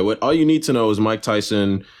 But anyway, what all you need to know is Mike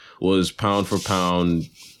Tyson was pound for pound,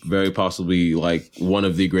 very possibly like one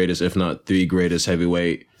of the greatest, if not the greatest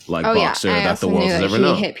heavyweight boxer that the world has ever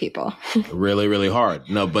known. He hit people really, really hard.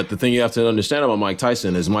 No, but the thing you have to understand about Mike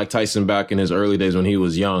Tyson is Mike Tyson back in his early days when he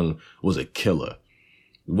was young was a killer.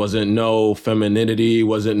 Wasn't no femininity,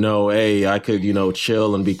 wasn't no, hey, I could,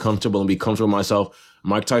 chill and be comfortable with myself.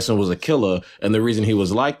 Mike Tyson was a killer. And the reason he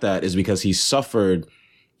was like that is because he suffered,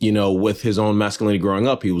 with his own masculinity growing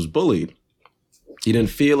up. He was bullied. He didn't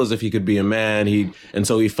feel as if he could be a man. And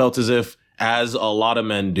so he felt as if, as a lot of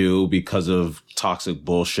men do because of toxic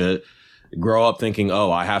bullshit, grow up thinking,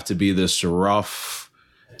 oh, I have to be this rough,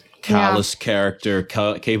 callous character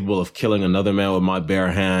capable of killing another man with my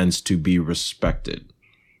bare hands to be respected.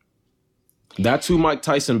 That's who Mike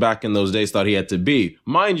Tyson back in those days thought he had to be.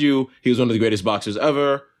 Mind you, he was one of the greatest boxers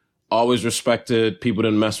ever, always respected. People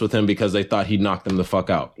didn't mess with him because they thought he'd knock them the fuck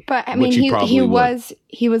out. But I mean, he was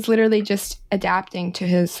literally just adapting to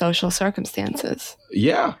his social circumstances.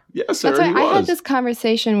 Yeah. Yes, sir. That's why I had this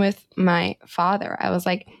conversation with my father. I was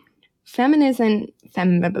like, feminism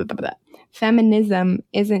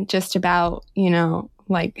isn't just about,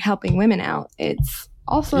 helping women out. It's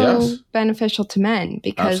also beneficial to men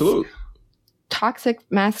because toxic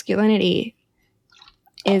masculinity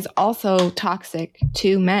is also toxic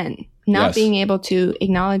to men. Not being able to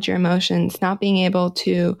acknowledge your emotions, not being able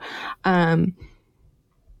to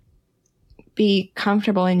be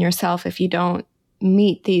comfortable in yourself if you don't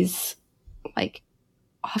meet these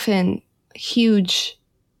often huge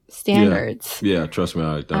standards. Yeah, trust me,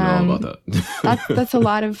 I don't know about that. That's a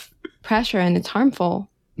lot of pressure, and it's harmful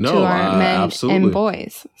to our men and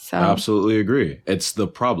boys. So absolutely agree. It's the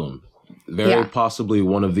problem. Very possibly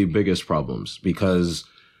one of the biggest problems, because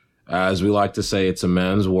as we like to say, it's a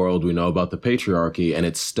man's world. We know about the patriarchy, and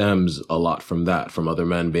it stems a lot from that, from other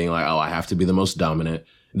men being like, oh, I have to be the most dominant.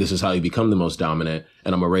 This is how you become the most dominant,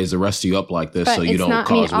 and I'm going to raise the rest of you up like this so you don't cause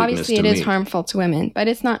weakness to me. Obviously, it is harmful to women, but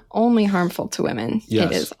it's not only harmful to women.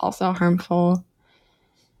 Yes. It is also harmful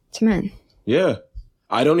to men. Yeah.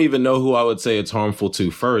 I don't even know who I would say it's harmful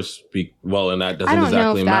to first. And that doesn't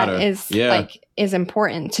exactly matter. Is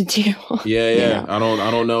important to do. Yeah. I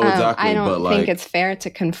don't know exactly. I don't think it's fair to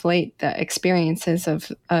conflate the experiences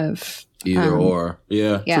of either or.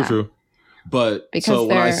 Yeah. True. But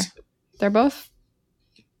because they're both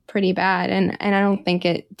pretty bad, and I don't think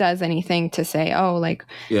it does anything to say, it's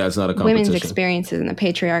not a competition. Women's experiences in the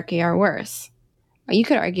patriarchy are worse. You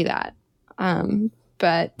could argue that.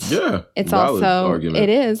 But it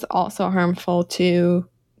is also harmful to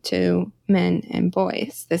men and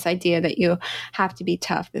boys. This idea that you have to be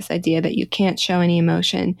tough, this idea that you can't show any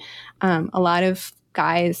emotion. A lot of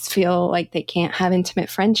guys feel like they can't have intimate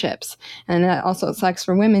friendships. And that also sucks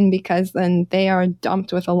for women, because then they are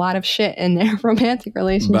dumped with a lot of shit in their romantic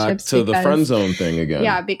relationships. Back to the friend zone thing again.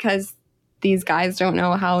 Yeah, because these guys don't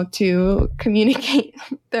know how to communicate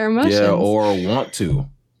their emotions. Yeah, or want to.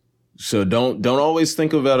 So don't always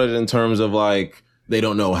think about it in terms of they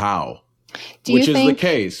don't know how, which is the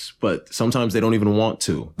case, but sometimes they don't even want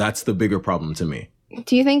to. That's the bigger problem to me.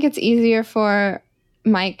 Do you think it's easier for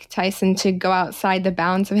Mike Tyson to go outside the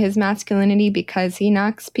bounds of his masculinity because he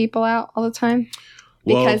knocks people out all the time?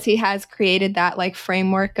 Because he has created that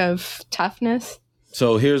framework of toughness?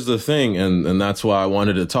 So here's the thing, and that's why I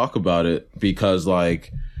wanted to talk about it, because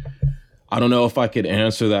I don't know if I could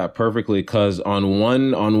answer that perfectly, because on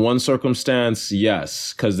one circumstance,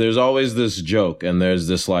 yes, because there's always this joke and there's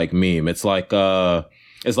this meme. It's like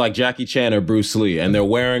Jackie Chan or Bruce Lee, and they're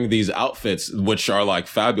wearing these outfits which are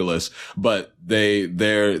fabulous, but they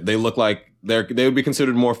look like they would be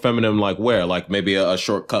considered more feminine wear, maybe a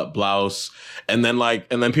short cut blouse, and then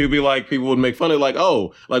people would make fun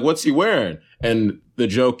of what's he wearing? And the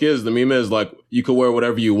joke is, the meme is you could wear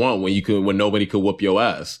whatever you want when nobody could whoop your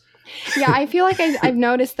ass. Yeah, I feel like I've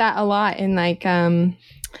noticed that a lot in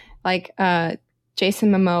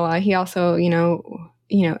Jason Momoa. He also,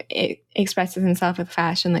 expresses himself with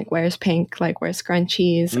fashion, wears pink, wears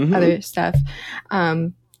scrunchies, other stuff.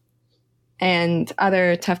 And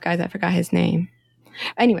other tough guys, I forgot his name.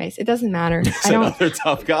 Anyways, it doesn't matter. Other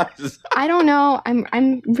tough guys. I don't know.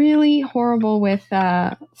 I'm really horrible with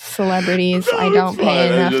celebrities. I don't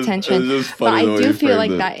pay enough attention. But I do feel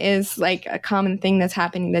like that is a common thing that's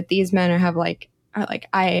happening, that these men I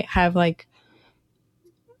have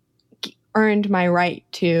earned my right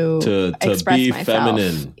to express be myself.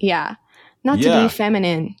 Feminine. Yeah. Not to be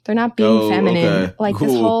feminine. They're not being feminine. Okay. Cool.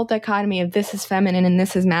 This whole dichotomy of this is feminine and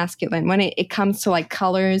this is masculine. When it comes to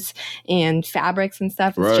colors and fabrics and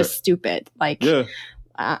stuff, it's just stupid.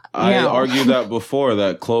 I argued that before,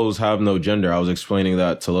 that clothes have no gender. I was explaining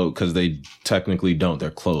that to Lo, because they technically don't.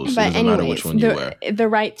 They're clothes. But it doesn't matter which one you wear. The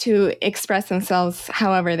right to express themselves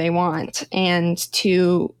however they want and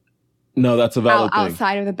to... No, that's a valid thing.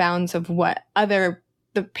 Outside of the bounds of what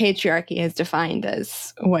the patriarchy has defined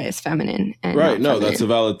as what is feminine. And right. No, feminine. that's a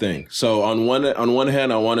valid thing. So on one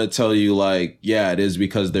hand, I want to tell you, like, yeah, it is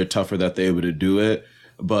because they're tougher that they're able to do it.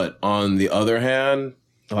 But on the other hand,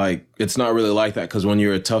 like, it's not really like that, because when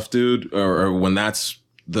you're a tough dude, or when that's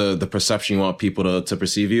the perception you want people to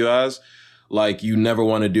perceive you as, like, you never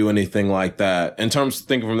want to do anything like that in terms of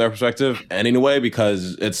thinking from their perspective anyway,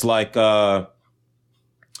 because it's like a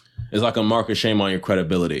mark of shame on your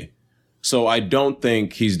credibility. So I don't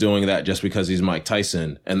think he's doing that just because he's Mike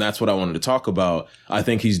Tyson. And that's what I wanted to talk about. I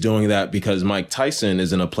think he's doing that because Mike Tyson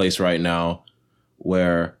is in a place right now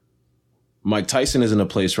where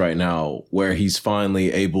he's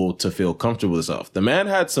finally able to feel comfortable with himself. The man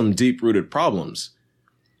had some deep-rooted problems.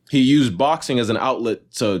 He used boxing as an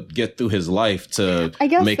outlet to get through his life, to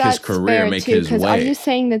make his career, make his way. Are you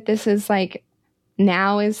saying that this is like,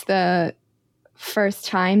 now is the first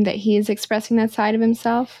time that he is expressing that side of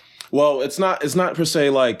himself? Well, it's not per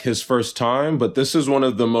se like his first time, but this is one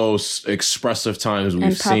of the most expressive times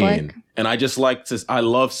we've seen. And I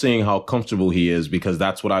love seeing how comfortable he is, because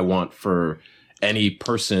that's what I want for any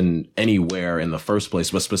person anywhere in the first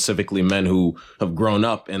place, but specifically men who have grown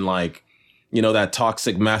up in, like, you know, that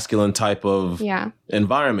toxic masculine type of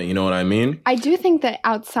environment. You know what I mean? I do think that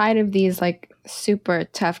outside of these, like, super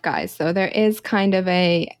tough guys, though, there is kind of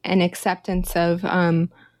an acceptance of,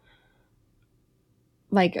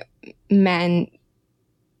 like, men,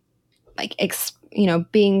 like,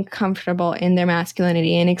 being comfortable in their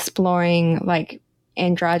masculinity and exploring, like,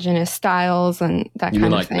 androgynous styles and that kind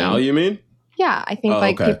of like thing. Now, you mean? Yeah, I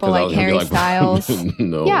think people like Harry Styles.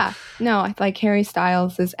 No. Yeah, no, like Harry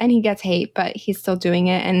Styles and he gets hate, but he's still doing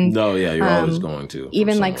it. And no, yeah, you're always going to.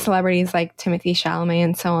 Even like celebrities like Timothée Chalamet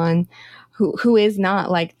and so on, who is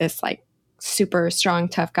not like this, like, super strong,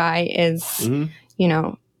 tough guy, is, you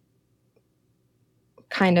know,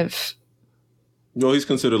 kind of... Well, he's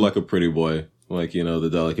considered like a pretty boy, like, you know, the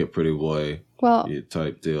delicate pretty boy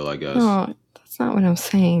type deal, I guess. No, that's not what I'm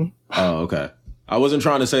saying. Oh, okay. I wasn't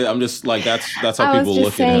trying to say that. I'm just like, that's how people look at him. I was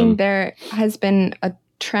just saying there has been a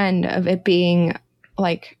trend of it being,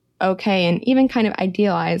 like, okay and even kind of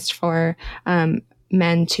idealized for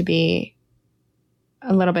men to be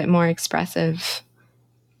a little bit more expressive,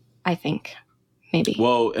 I think, maybe.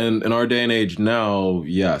 Well, in our day and age now,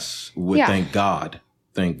 yes. Thank God.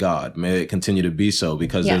 Thank God. May it continue to be so,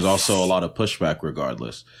 because there's also a lot of pushback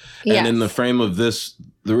regardless. And in the frame of this,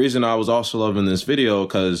 the reason I was also loving this video,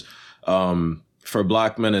 because for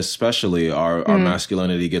Black men especially, our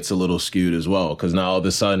masculinity gets a little skewed as well, because now all of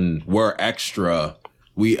a sudden we're extra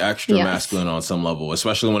masculine on some level,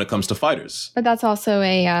 especially when it comes to fighters. But that's also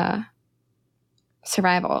a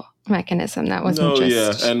survival mechanism. That wasn't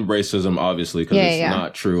and racism, obviously, because it's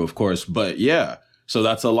not true, of course. But so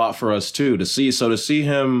that's a lot for us too to see. So to see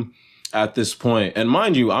him at this point, and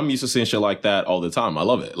mind you, I'm used to seeing shit like that all the time. I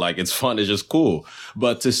love it. Like, it's fun. It's just cool.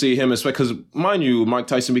 But to see him, because mind you, Mike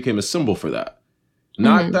Tyson became a symbol for that.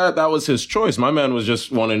 Not that was his choice. My man was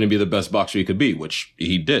just wanting to be the best boxer he could be, which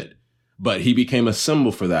he did. But he became a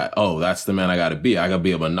symbol for that. Oh, that's the man I got to be. I got to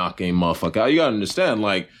be able to knock a motherfucker out. You got to understand,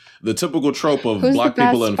 like, the typical trope of Black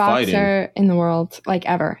people in fighting. Who's the best boxer in the world, like,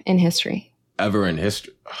 ever in history? Ever in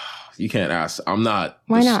history? You can't ask. I'm not.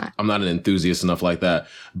 Why not? I'm not an enthusiast enough like that.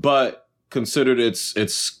 But considered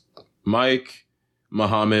it's Mike,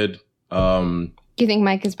 Muhammad. Do you think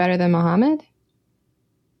Mike is better than Muhammad?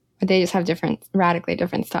 Or they just have radically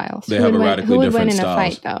different styles? They have radically different styles. Who would win in a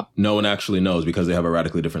fight, though? No one actually knows, because they have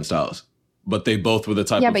radically different styles. But they both were the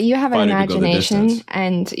type of but you have an imagination,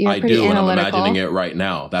 and you're pretty analytical. And I'm imagining it right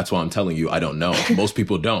now. That's why I'm telling you, I don't know. Most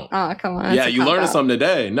people don't. Oh, come on. Yeah, you learned something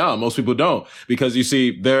today. No, most people don't. Because you see,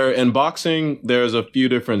 in boxing, there's a few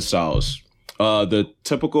different styles. The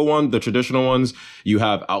typical one, the traditional ones, you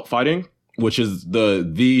have outfighting, which is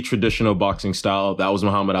the traditional boxing style. That was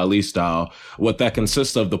Muhammad Ali's style. What that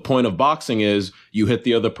consists of, the point of boxing is you hit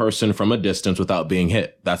the other person from a distance without being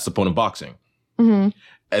hit. That's the point of boxing. Mm-hmm.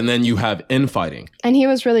 And then you have infighting. And he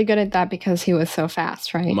was really good at that because he was so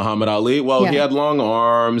fast, right? Muhammad Ali, he had long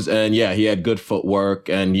arms, and he had good footwork,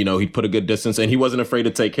 and, you know, he'd put a good didnance, and he wasn't afraid to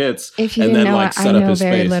take hits. If you didn't know, I know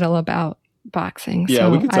very little about boxing, so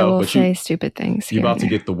we can tell, I will say stupid things. You're about to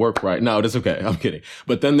get the work right. No, it's okay. I'm kidding.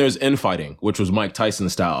 But then there's infighting, which was Mike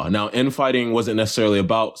Tyson's style. Now, infighting wasn't necessarily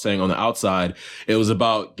about staying on the outside. It was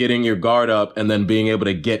about getting your guard up and then being able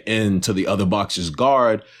to get into the other boxer's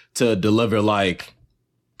guard to deliver, like,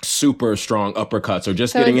 super strong uppercuts or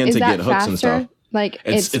just getting in to get hooks faster? And stuff. Like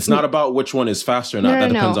it's not about which one is faster or not. That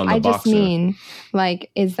depends on the boxer. I just mean,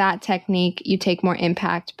 like, is that technique you take more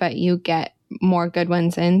impact, but you get more good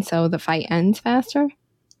ones in, so the fight ends faster?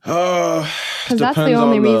 Because that's the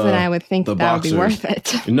only reason I would think that would be worth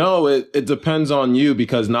it. No, it depends on you,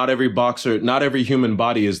 because not every human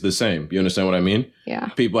body is the same. You understand what I mean? Yeah.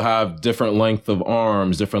 People have different length of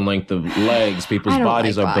arms, different length of legs. People's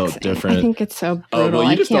bodies are built different. I think it's so brutal. Oh,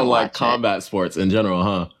 well, you just don't like combat sports in general,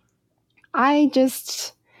 huh? I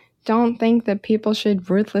just don't think that people should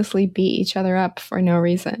ruthlessly beat each other up for no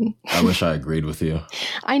reason. I wish I agreed with you.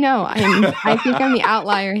 I know. I think I'm the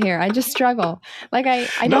outlier here. I just struggle. Like I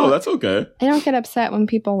don't. No, that's okay. I don't get upset when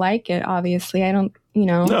people like it. Obviously, I don't.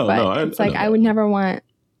 I would never want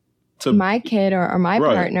my kid or my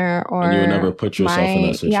partner or and you would never put yourself in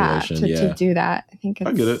that situation. To do that. I think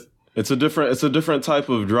I get it. It's a different type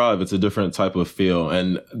of drive. It's a different type of feel.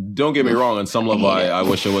 And don't get me wrong, on some level, I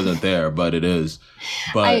wish it wasn't there, but it is.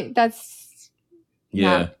 But I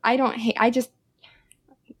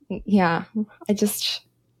just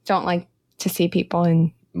don't like to see people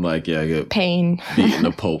in get pain, beating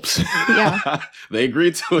the popes. Yeah, they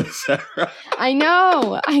agreed to it, Sarah. I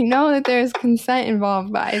know that there's consent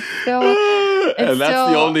involved, but it's and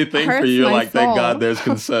that's the only thing for you. Like, thank God there's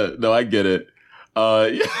consent. No, I get it.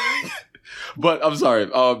 But I'm sorry.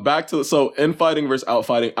 Back to infighting versus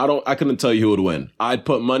outfighting. I couldn't tell you who would win. I'd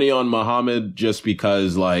put money on Muhammad just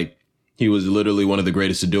because he was literally one of the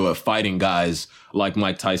greatest to do it, fighting guys like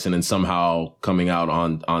Mike Tyson and somehow coming out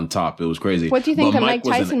on top. It was crazy. What do you think that Mike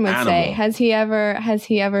Tyson would say? Has he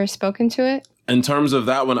ever spoken to it? In terms of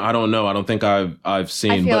that one, I don't know. I don't think I've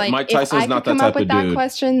seen. But like Mike Tyson's not that type of dude. If I could come up with that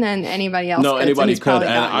question, then anybody else. No, could, anybody so could.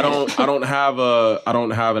 And I don't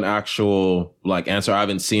have an actual answer. I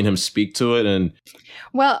haven't seen him speak to it. And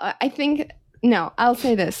well, I think no. I'll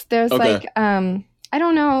say this. There's I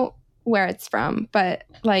don't know where it's from, but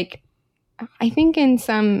I think in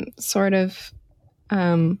some sort of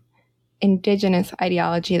indigenous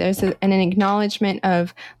ideology, there's an acknowledgement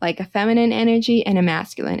of a feminine energy and a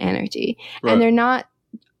masculine energy. Right. And they're not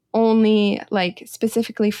only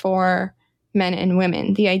specifically for men and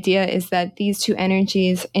women. The idea is that these two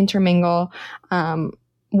energies intermingle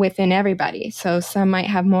within everybody. So some might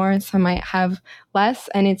have more, some might have less,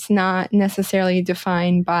 and it's not necessarily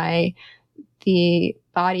defined by the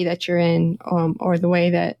body that you're in or the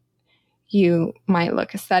way that you might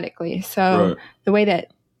look aesthetically. So the way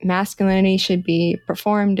that masculinity should be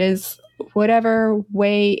performed is whatever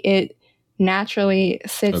way it naturally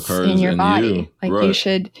sits in your body. You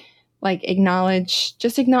should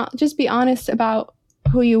just be honest about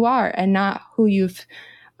who you are and not who you've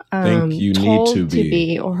think you told need to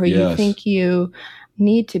be or who you think you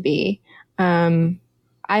need to be. I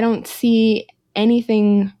don't see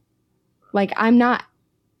anything I'm not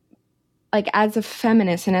as a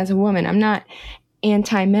feminist and as a woman, I'm not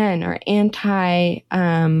anti-men or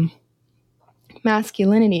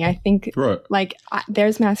anti-masculinity. I think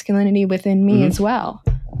there's masculinity within me as well.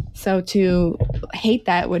 So to hate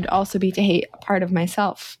that would also be to hate a part of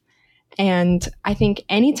myself. And I think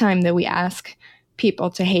anytime that we ask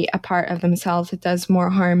people to hate a part of themselves, it does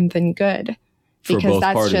more harm than good. Because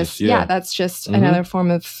that's just another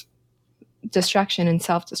form of destruction and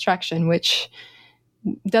self-destruction, which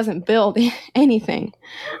doesn't build anything.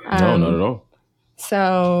 No, not at all.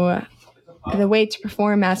 So the way to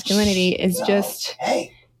perform masculinity is just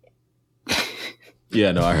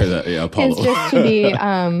yeah, no, I heard that. Yeah, Apollo. It's just to be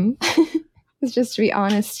it's just to be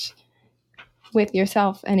honest with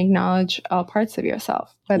yourself and acknowledge all parts of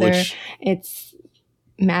yourself, whether it's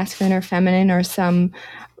masculine or feminine or some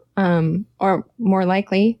or more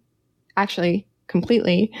likely actually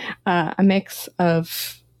completely a mix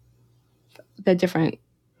of the different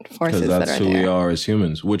forces that are there. Because that's who we are as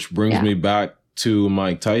humans, which brings me back to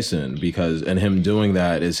Mike Tyson, and him doing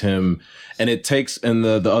that is him. And it takes, in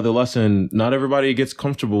the other lesson, not everybody gets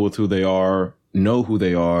comfortable with who they are, know who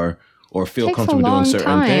they are, or feel comfortable doing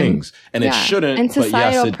certain things. And it shouldn't, and societal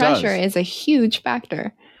but yes, it pressure does. Is a huge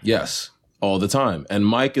factor. Yes. All the time. And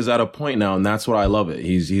Mike is at a point now, and that's what I love it.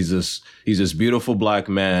 He's this beautiful black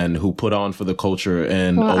man who put on for the culture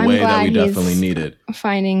in a way that we definitely needed.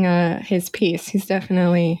 Finding his peace. He's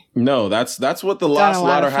definitely that's what the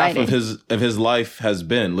latter half of his life has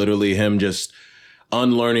been. Literally him just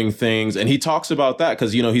unlearning things, and he talks about that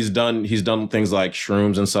because he's done things like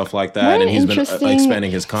shrooms and stuff like that, and he's been expanding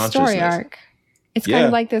his consciousness. Story arc. It's kind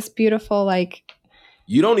of like this beautiful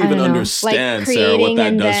You don't even understand, Sarah, what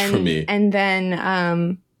that does for me. And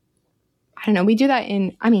then I don't know. We do that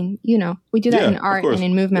in art and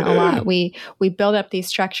in movement a lot. We build up these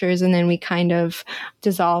structures and then we kind of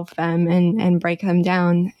dissolve them and break them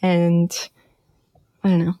down. And I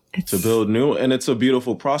don't know. To build new, and it's a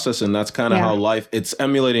beautiful process. And that's kind of how it's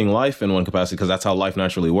emulating life in one capacity, because that's how life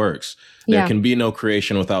naturally works. There can be no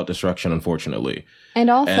creation without destruction, unfortunately. And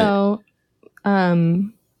also,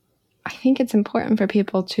 I think it's important for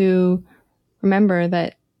people to remember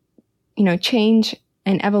that, change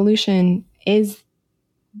and evolution is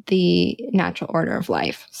the natural order of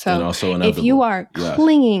life. So and also if you are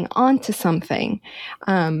clinging onto something,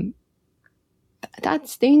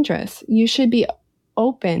 that's dangerous. You should be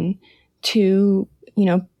open to,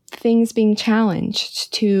 things being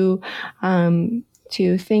challenged, to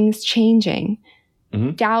things changing.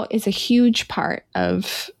 Mm-hmm. Doubt is a huge part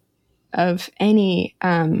of any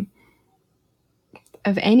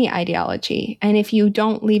ideology. And if you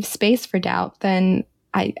don't leave space for doubt, then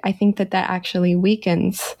I think that actually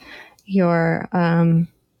weakens your,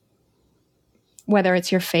 whether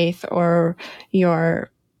it's your faith or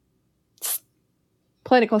your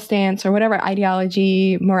political stance or whatever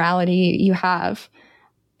ideology, morality you have.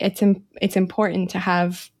 It's important to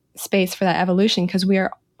have space for that evolution, because we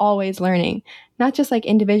are always learning, not just like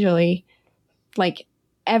individually, like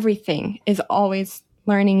everything is always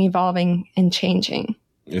learning, evolving, and changing.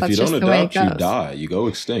 If you don't adapt, you die. You go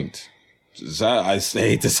extinct. I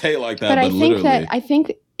hate to say it like that, but I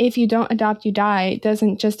think if you don't adopt, you die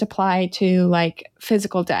doesn't just apply to like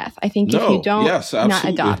physical death. I think if you don't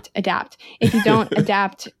adapt. If you don't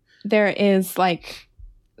adapt, there is like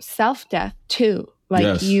self-death too.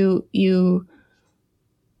 Like you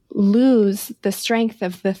lose the strength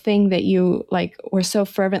of the thing that you like were so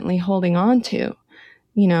fervently holding on to.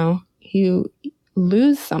 You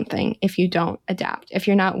lose something if you don't adapt. If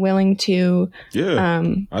you're not willing to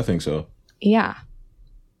I think so. Yeah.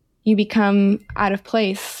 You become out of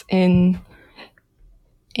place in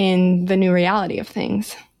the new reality of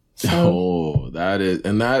things. So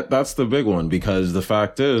that's the big one, because the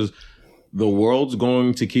fact is the world's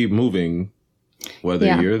going to keep moving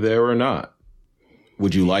whether you're there or not.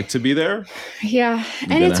 Would you like to be there? Yeah.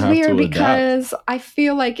 And it's weird because I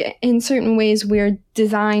feel like in certain ways we're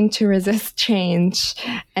designed to resist change.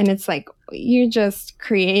 And it's like you're just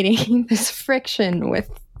creating this friction with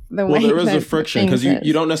the way. Well, there is a friction because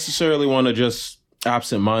you don't necessarily want to just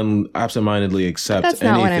absentmindedly accept that's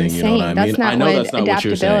not anything. What I'm saying. What I mean? That's not what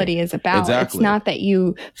adaptability is about. Exactly. It's not that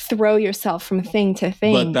you throw yourself from thing to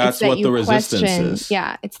thing. But that's what the resistance is.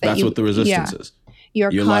 Yeah. That's what the resistance is.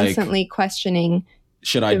 You're constantly questioning.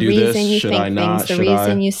 Should I do this? Should I not? The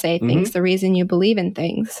reason you say things, the reason you believe in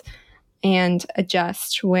things, and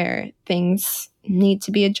adjust where things need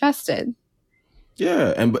to be adjusted.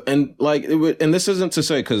 Yeah, and this isn't to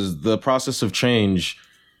say, because the process of change,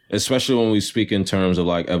 especially when we speak in terms of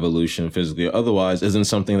like evolution, physically or otherwise, isn't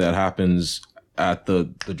something that happens at the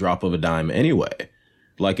drop of a dime anyway.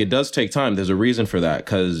 Like, it does take time. There's a reason for that,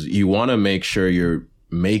 because you want to make sure you're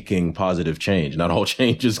making positive change. Not all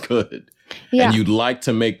change is good. Yeah. And you'd like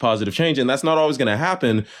to make positive change, and that's not always going to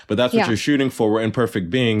happen, but that's what you're shooting for. We're imperfect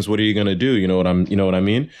beings. What are you going to do? You know what I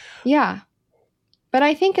mean? Yeah. But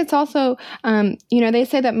I think it's also, they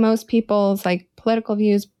say that most people's like political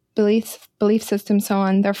views, belief systems, so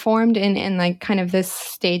on, they're formed in like kind of this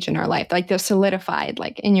stage in our life, like they're solidified,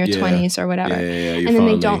 like in your 20s or whatever. And then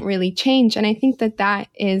they don't really change. And I think that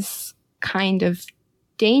is kind of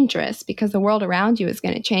dangerous, because the world around you is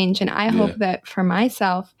going to change. And I hope that for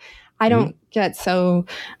myself, I don't get so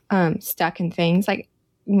stuck in things. Like,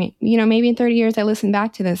 maybe in 30 years I listen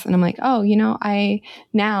back to this and I'm like, oh, I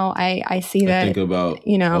see that, think about,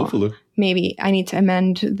 hopefully, maybe I need to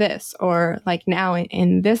amend this, or like now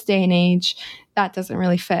in this day and age, that doesn't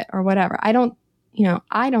really fit or whatever. I don't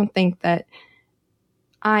think that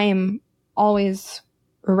I'm always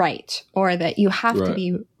right, or that you have to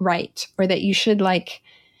be right, or that you should like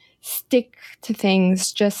stick to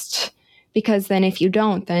things just because then if you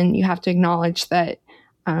don't, then you have to acknowledge that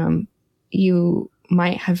you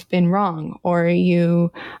might have been wrong, or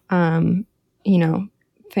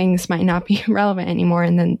things might not be relevant anymore,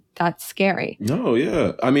 and then that's scary. No,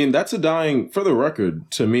 yeah. I mean, that's for the record,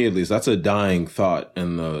 to me at least, that's a dying thought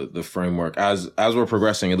in the framework as we're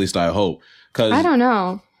progressing, at least I hope. 'Cause I don't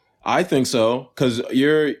know. I think so, because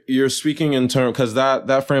you're speaking in terms, because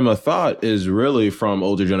that frame of thought is really from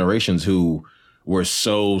older generations who were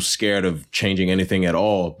so scared of changing anything at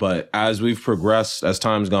all. But as we've progressed, as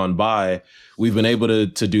time's gone by, we've been able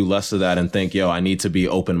to do less of that and think, yo, I need to be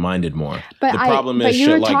open-minded more. But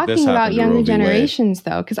you were talking about younger generations,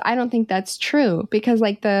 though, because I don't think that's true. Because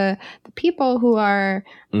like the people who are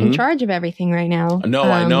in charge of everything right now. No,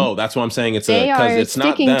 I know. That's what I'm saying. They are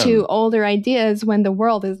sticking to older ideas when the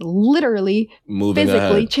world is literally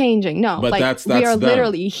physically changing. No, but like we are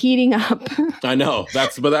literally heating up. I know.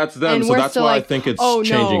 That's them. And so that's why I think it's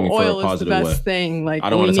changing for a positive way. Oil is the best thing. Like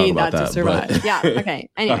I don't want to talk about that to survive. Yeah. Okay.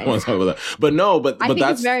 Anyway, I don't want to talk about that. But no, but I think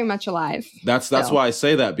that's it's very much alive. That's why I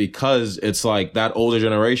say that, because it's like that older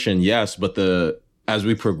generation, yes, but as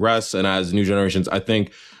we progress and as new generations, I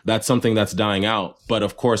think that's something that's dying out. But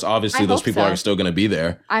of course, obviously, those people are still going to be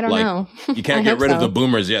there. I don't know. You can't get rid of the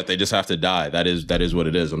boomers yet. They just have to die. That is what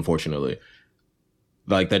it is, unfortunately.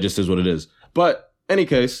 Like, that just is what it is. But any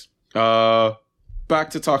case, back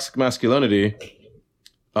to toxic masculinity.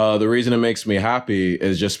 The reason it makes me happy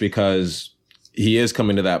is just because he is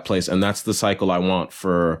coming to that place. And that's the cycle I want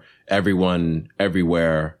for everyone,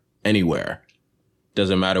 everywhere, anywhere.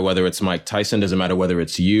 Doesn't matter whether it's Mike Tyson, doesn't matter whether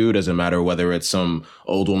it's you, doesn't matter whether it's some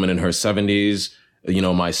old woman in her 70s,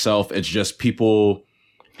 myself. It's just people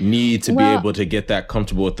need to be able to get that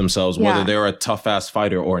comfortable with themselves, whether they're a tough ass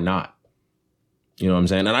fighter or not. You know what I'm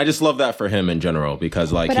saying? And I just love that for him in general,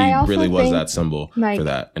 because like he really was that symbol for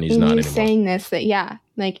that. And he's not anymore. Saying this, that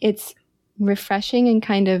like it's refreshing and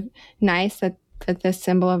kind of nice that this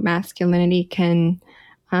symbol of masculinity can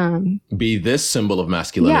be this symbol of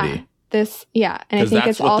masculinity. And I think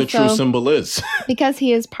that's what the true symbol is. Because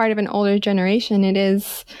he is part of an older generation, it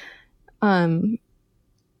is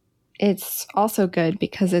it's also good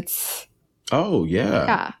because it's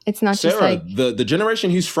it's not Sarah, just like the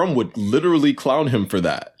generation he's from would literally clown him for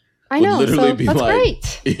that. I know, literally so be that's like,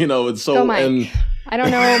 great. It's so Mike, I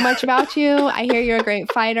don't know much about you. I hear you're a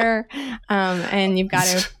great fighter, and you've got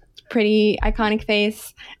a pretty iconic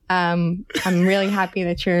face. I'm really happy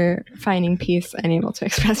that you're finding peace and able to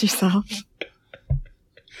express yourself.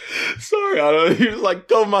 Sorry, he was like,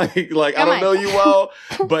 go Mike. Like, I don't know you well,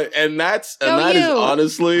 but that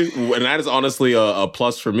is honestly a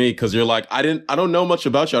plus for me, because you're like, I don't know much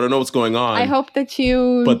about you. I don't know what's going on. I hope that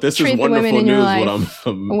you but this treat is wonderful the women in news. your life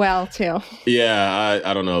What I'm well too. Yeah,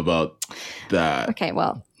 I don't know about that. Okay,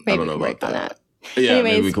 well, maybe we can work on that. Yeah,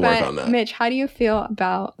 anyways, maybe we can work on that. Mitch, how do you feel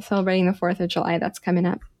about celebrating the 4th of July? That's coming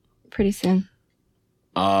up pretty soon.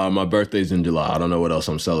 My birthday's in July. I don't know what else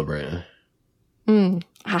I'm celebrating.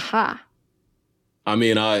 Haha. I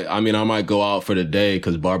mean, I might go out for the day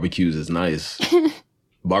because barbecues is nice.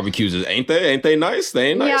 Barbecues ain't they nice? They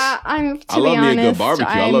ain't nice. Yeah, I love me a good barbecue.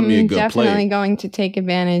 I love me a good plate. I'm definitely going to take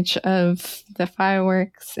advantage of the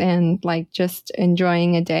fireworks and like just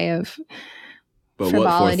enjoying a day of frivolity. What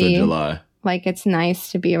 4th of July? Like, it's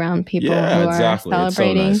nice to be around people who are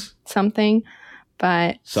celebrating something.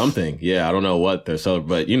 But something, yeah, I don't know what they're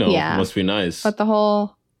celebrating, but it must be nice. But the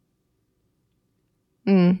whole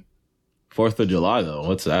 4th of July, though,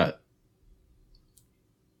 what's that?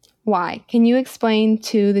 Why? Can you explain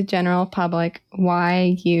to the general public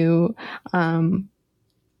why you don't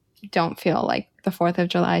feel like the 4th of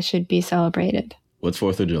July should be celebrated? What's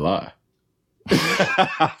 4th of July?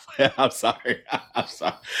 I'm sorry.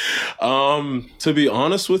 To be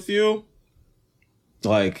honest with you,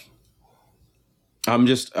 like, I'm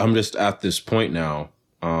just at this point now.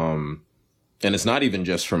 And it's not even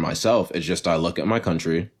just for myself. It's just I look at my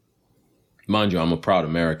country. Mind you, I'm a proud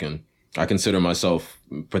American. I consider myself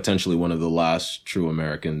potentially one of the last true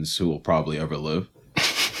Americans who will probably ever live.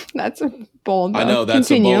 That's a bold. I know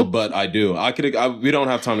that's a bold, but I do. We don't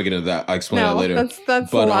have time to get into that. I explain that later.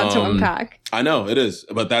 That's a lot to unpack. I know it is,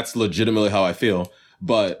 but that's legitimately how I feel.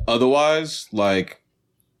 But otherwise, like,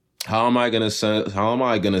 how am I gonna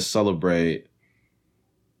celebrate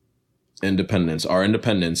independence? Our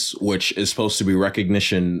independence, which is supposed to be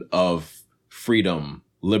recognition of freedom,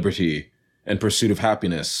 liberty, and pursuit of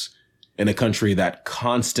happiness in a country that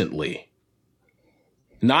constantly,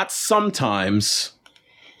 not sometimes,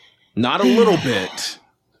 not a little bit,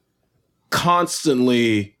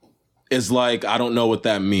 constantly is like, I don't know what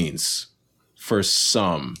that means for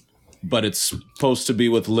some, but it's supposed to be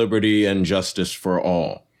with liberty and justice for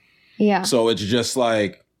all. Yeah. So it's just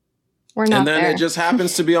like, we're not there. It just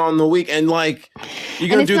happens to be on the week. And like, you're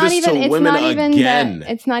going to do this to women again.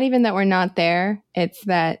 It's not even that we're not there. It's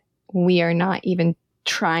that we are not even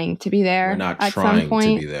trying to be there. We're not at trying some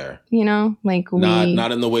point, to be there. Like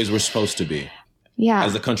not in the ways we're supposed to be. Yeah.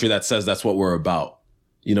 As a country that says that's what we're about.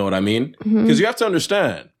 You know what I mean? Because you have to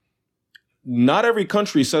understand, not every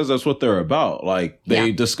country says that's what they're about. Like,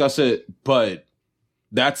 they discuss it, but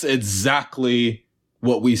that's exactly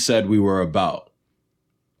what we said we were about.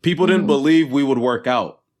 People didn't believe we would work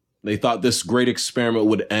out They thought this great experiment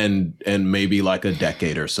would end in maybe like a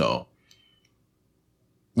decade or so.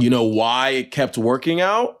 You know why it kept working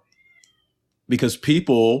out? Because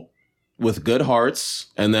people with good hearts,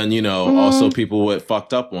 and then, you know, also people with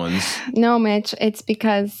fucked up ones. No, Mitch, it's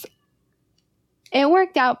because it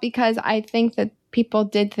worked out because I think that people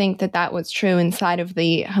did think that that was true inside of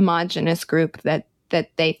the homogenous group that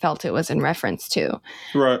they felt it was in reference to.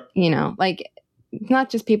 Right. You know, like,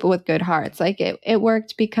 not just people with good hearts. Like, it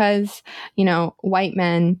worked because, you know, white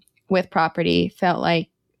men with property felt like,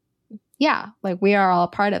 yeah, like, we are all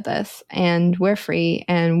part of this and we're free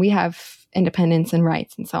and we have independence and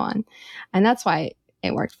rights and so on. And that's why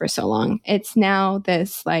it worked for so long. It's now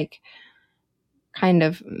this like kind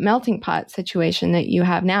of melting pot situation that you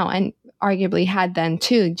have now, and arguably had then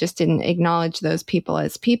too, just didn't acknowledge those people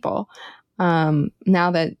as people. Now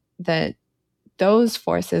that those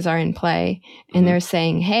forces are in play and they're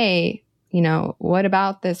saying, hey, you know, what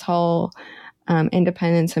about this whole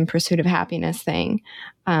independence and pursuit of happiness thing?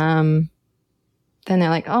 Then they're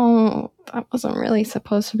like, oh, that wasn't really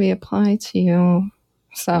supposed to be applied to you.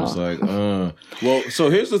 So it's like, well,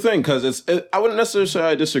 so here's the thing, because I wouldn't necessarily say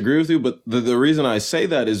I disagree with you, but the reason I say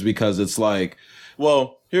that is because it's like,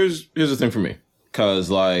 well, here's the thing for me,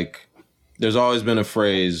 because like there's always been a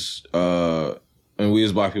phrase, and we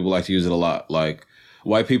as Black people like to use it a lot, like,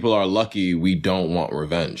 white people are lucky we don't want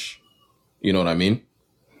revenge. You know what I mean?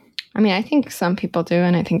 I mean, I think some people do,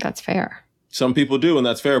 and I think that's fair. Some people do, and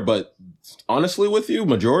that's fair, but honestly with you,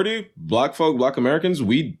 majority, Black folk, Black Americans,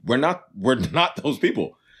 we're not those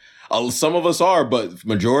people. Some of us are, but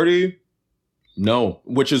majority, no.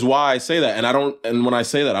 Which is why I say that. And when I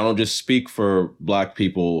say that, I don't just speak for Black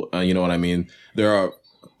people. You know what I mean? There are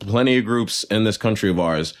plenty of groups in this country of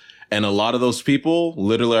ours, and a lot of those people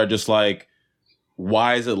literally are just like,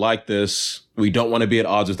 why is it like this? We don't want to be at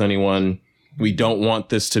odds with anyone. We don't want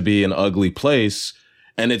this to be an ugly place.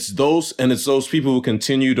 And it's those people who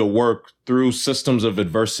continue to work through systems of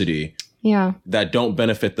adversity that don't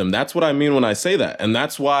benefit them. That's what I mean when I say that. And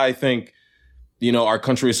that's why I think, you know, our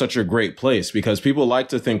country is such a great place, because people like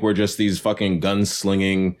to think we're just these fucking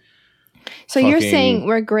gunslinging. So you're saying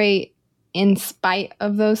we're great in spite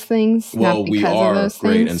of those things? Well, not we because are of those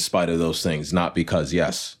great things? in spite of those things, not because,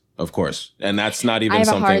 yes, of course. And that's not even I have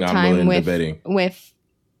something a hard I'm time really debating. with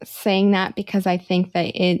saying that, because I think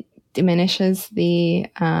that it diminishes the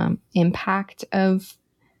impact of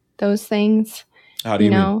those things. How do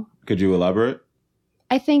you mean? Could you elaborate?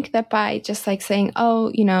 I think that by just like saying,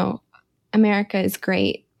 oh, you know, America is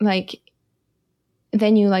great, like,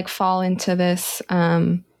 then you like fall into this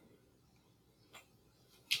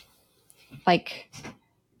like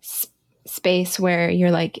space where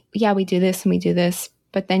you're like, yeah, we do this and we do this,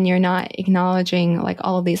 but then you're not acknowledging like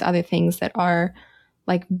all of these other things that are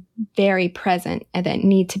like very present and that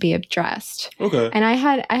need to be addressed. Okay. And I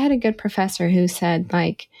had a good professor who said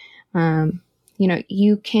like, you know,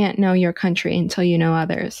 you can't know your country until you know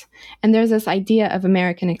others. And there's this idea of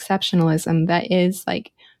American exceptionalism that is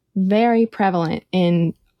like very prevalent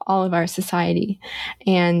in all of our society.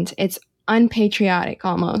 And it's unpatriotic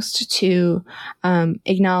almost to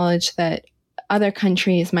acknowledge that other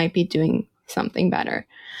countries might be doing something better.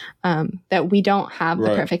 That we don't have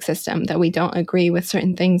the perfect system, that we don't agree with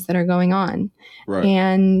certain things that are going on. Right.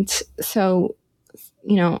 And so,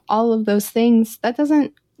 you know, all of those things, that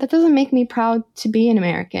doesn't make me proud to be an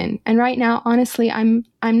American. And right now, honestly, I'm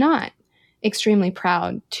not extremely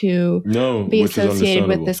proud to be associated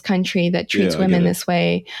with this country that treats women this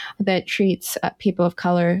way, that treats people of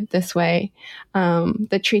color this way,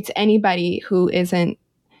 that treats anybody who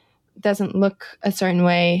doesn't look a certain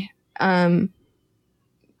way,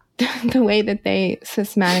 the way that they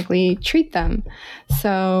systematically treat them.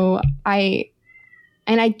 So I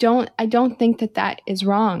don't think that is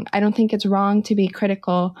wrong. I don't think it's wrong to be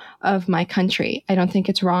critical of my country. I don't think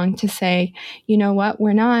it's wrong to say, you know what,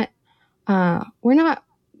 we're not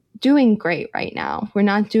doing great right now. We're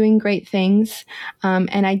not doing great things.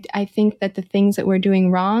 And I think that the things that we're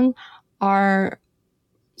doing wrong are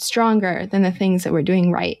stronger than the things that we're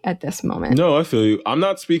doing right at this moment. No, I feel you. I'm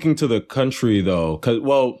not speaking to the country though, because,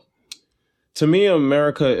 well, to me,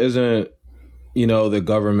 America isn't, you know, the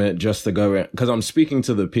government, just the government, because I'm speaking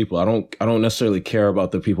to the people. I don't necessarily care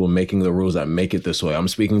about the people making the rules that make it this way. I'm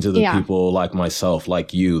speaking to the people like myself,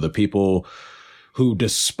 like you, the people who,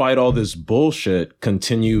 despite all this bullshit,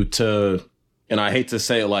 continue to, and I hate to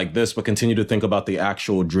say it like this, but continue to think about the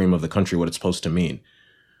actual dream of the country, what it's supposed to mean.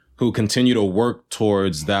 Who continue to work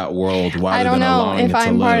towards that world rather than allowing it to live. I don't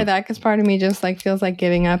know if I'm part of that, because part of me just like feels like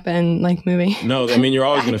giving up and like moving. No, I mean, you're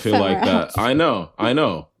always going to feel like that. I know,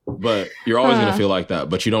 but you're always going to feel like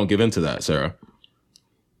that, but you don't give into that, Sarah.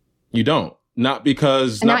 You don't. Not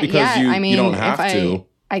because you don't have to.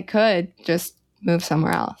 I could just move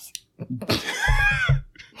somewhere else.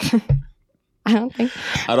 I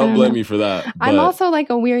don't blame you for that. I'm also like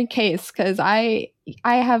a weird case because I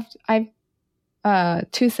have 2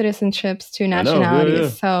 citizenships, 2 nationalities. Yeah.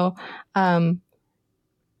 So I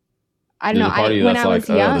don't know. When I was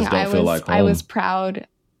young, I was proud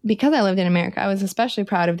because I lived in America. I was especially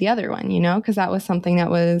proud of the other one, because that was something that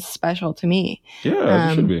was special to me.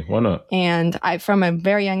 Yeah, it should be. Why not? And from a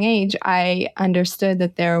very young age, I understood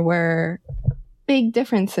that there were big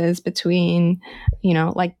differences between,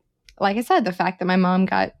 like I said, the fact that my mom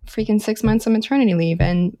got freaking 6 months of maternity leave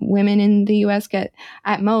and women in the US get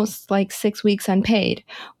at most like 6 weeks unpaid,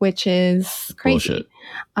 which is crazy.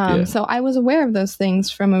 So I was aware of those things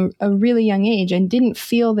from a really young age and didn't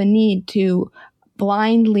feel the need to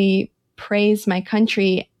blindly praise my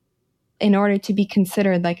country in order to be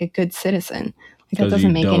considered like a good citizen. That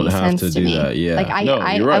doesn't make any sense to me. Yeah. Like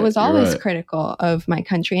I was always critical of my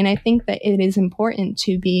country, and I think that it is important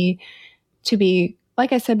to be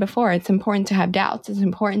like I said before, it's important to have doubts. It's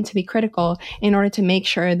important to be critical in order to make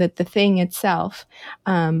sure that the thing itself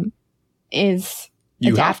is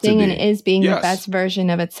adapting and is being the best version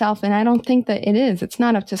of itself. And I don't think that it is. It's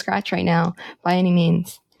not up to scratch right now by any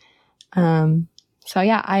means. So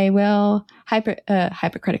yeah, I will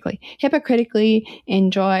hypocritically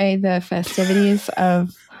enjoy the festivities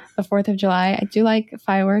of the 4th of July. I do like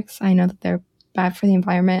fireworks. I know that they're bad for the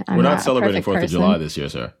environment. We're not celebrating 4th of July this year,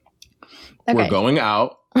 sir. Okay. We're going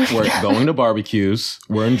out. We're going to barbecues.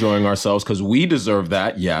 We're enjoying ourselves because we deserve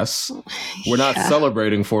that. Yes. We're not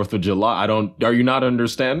celebrating 4th of July. Are you not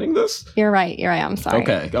understanding this? You're right. I'm sorry.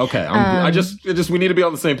 Okay. We need to be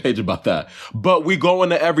on the same page about that. But we go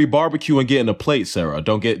into every barbecue and get in a plate, Sarah.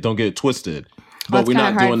 Don't get twisted. But we're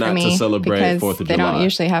not doing that to celebrate 4th of July. They don't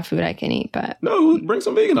usually have food I can eat, but. No, bring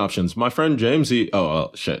some vegan options. My friend James,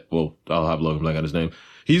 shit. Well, I'll have Logan blank out his name.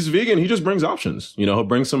 He's vegan. He just brings options. He'll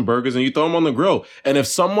bring some burgers and you throw them on the grill. And if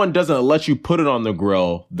someone doesn't let you put it on the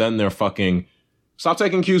grill, then they're fucking... Stop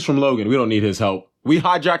taking cues from Logan. We don't need his help. We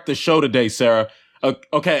hijacked the show today, Sarah.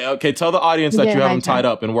 Okay. Tell the audience that you have him tied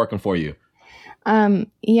up and working for you.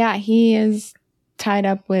 Yeah, he is tied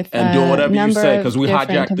up with and doing whatever you say because we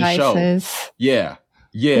hijacked devices. The show.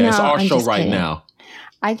 Yeah, it's our show right now.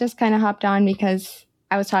 I just kind of hopped on because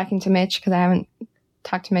I was talking to Mitch because I haven't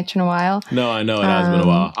talked to Mitch in a while. No, I know it has been a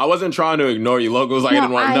while. I wasn't trying to ignore you. Logan was like, I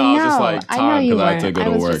didn't want to know. I was just like, time because I had to go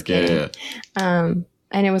to work. Yeah.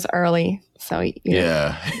 And it was early. So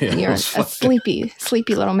you're a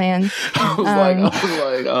sleepy little man. I was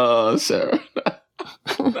like, Sarah.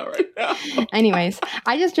 Not right now. Anyways,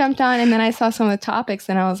 I just jumped on and then I saw some of the topics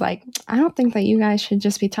and I was like, I don't think that you guys should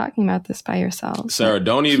just be talking about this by yourselves. Sarah, I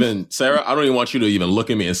don't even want you to even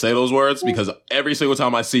look at me and say those words because every single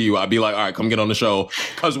time I see you, I'd be like, all right, come get on the show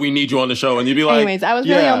because we need you on the show. And you'd be like, anyways, I was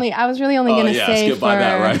really only going to stay skip by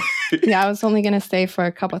that, right? Yeah, I was only going to stay for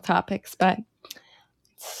a couple of topics, but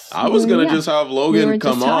I was going to just have Logan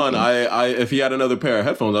come on. If he had another pair of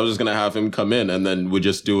headphones, I was just going to have him come in and then we'd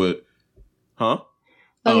just do it. Huh?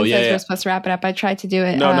 Logan says we're supposed to wrap it up. I tried to do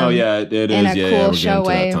it. It is. In a cool show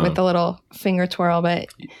way with the little finger twirl, but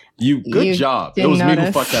good job. It was me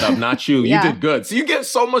who fucked that up, not you. You did good. So you get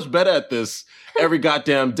so much better at this every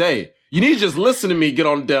goddamn day. You need to just listen to me get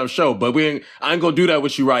on the damn show, but I ain't gonna do that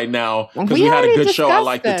with you right now because we had a good show. I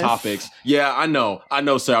like the topics. Yeah, I know,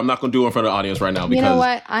 sir. I'm not gonna do it in front of the audience right now because you know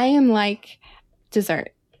what? I am like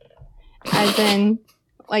dessert, as in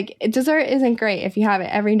like dessert isn't great if you have it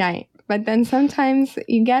every night. But then sometimes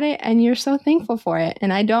you get it and you're so thankful for it.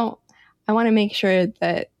 And I want to make sure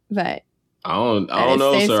that I don't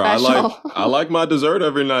know, sir. Special. I like my dessert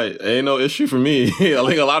every night. Ain't no issue for me. I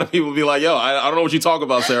think a lot of people be like, yo, I don't know what you talk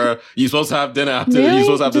about, Sarah. You supposed to have dinner after really? You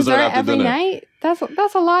supposed to have dessert after every dinner. Night? That's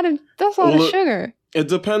a lot of sugar. It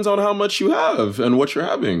depends on how much you have and what you're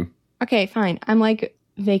having. Okay, fine. I'm like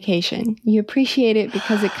vacation. You appreciate it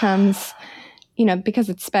because it comes, because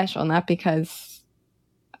it's special, not because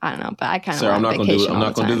I don't know, but I kind of Sarah, I'm not going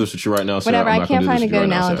to do this with you right now, Sarah. Whatever, I can't find a good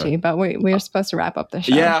analogy, but we're supposed to wrap up the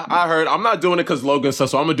show. Yeah, I heard. I'm not doing it because Logan says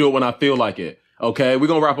so. I'm going to do it when I feel like it. Okay, we're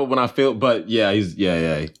going to wrap up when I feel, but yeah,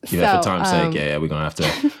 for time's sake, we're going to have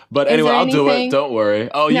to. But anyway, I'll do it. Don't worry.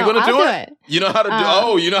 Oh, you're going to do it? You know how to do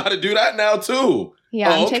you know how to do that now too? Yeah,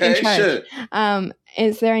 I'm taking charge. Shit.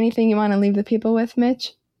 Is there anything you want to leave the people with,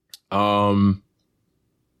 Mitch?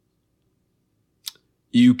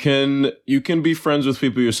 You can be friends with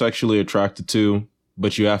people you're sexually attracted to,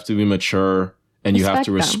 but you have to be mature and you have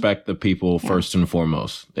to respect the people first and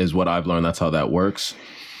foremost, is what I've learned. That's how that works.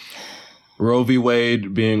 Roe v.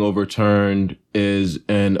 Wade being overturned is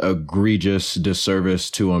an egregious disservice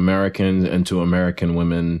to Americans and to American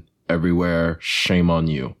women everywhere. Shame on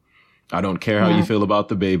you. I don't care how you feel about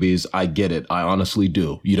the babies. I get it. I honestly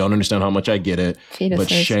do. You don't understand how much I get it. Fetuses. But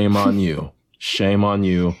shame on you. Shame on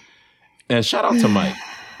you. And shout out to Mike.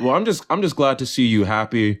 Well, I'm just glad to see you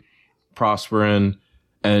happy, prospering,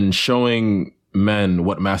 and showing men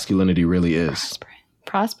what masculinity really is.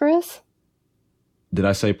 Prosperous? Did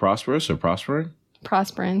I say prosperous or prospering?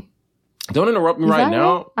 Prospering. Don't interrupt me right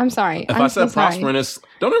now. Right? I'm sorry. If I said prospering,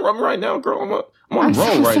 don't interrupt me right now, girl. I'm on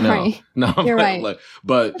roll right now. No, you're right.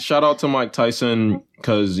 But shout out to Mike Tyson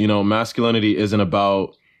because, masculinity isn't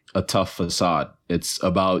about a tough facade. It's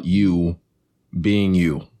about you being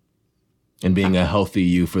you and being a healthy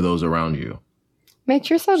you for those around you. Mitch,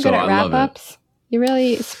 you're so good at wrap-ups. You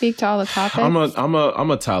really speak to all the topics. I'm a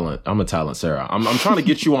talent. I'm a talent, Sarah. I'm trying to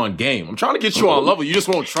get you on game. I'm trying to get you on level. You just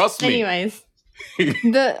won't trust me. Anyways,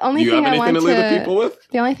 the only thing I want to leave the people with?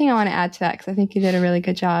 The only thing I want to add to that, because I think you did a really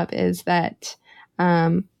good job, is that I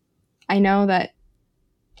know that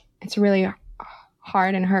it's a really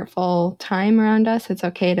hard and hurtful time around us. It's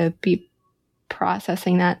okay to be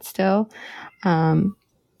processing that still.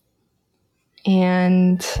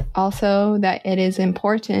 And also that it is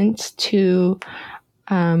important to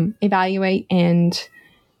evaluate and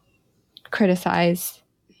criticize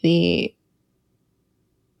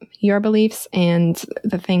your beliefs and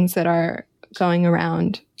the things that are going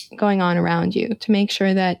on around you to make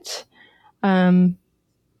sure that I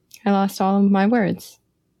lost all of my words.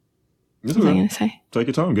 What was I going to say? Take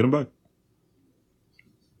your time, get them back.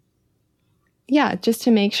 Yeah, just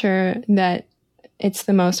to make sure that it's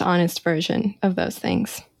the most honest version of those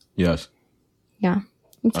things. Yes. Yeah.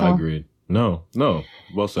 I agreed. No.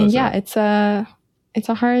 Well said. And yeah, it's a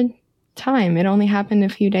hard time. It only happened a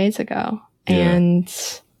few days ago. Yeah.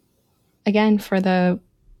 And again, for the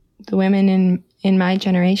women in my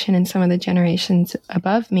generation and some of the generations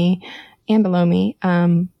above me and below me,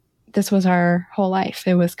 this was our whole life.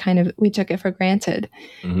 It was we took it for granted.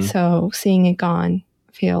 Mm-hmm. So seeing it gone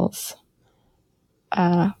feels,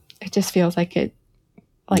 it just feels like it,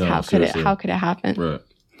 how could it happen? Right.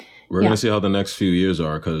 We're going to see how the next few years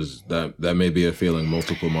are, because that may be a feeling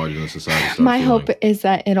multiple margins of society start My hope is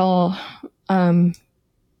that it'll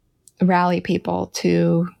rally people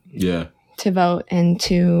to vote and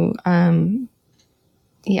to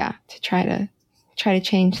try to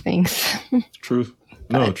change things. Truth.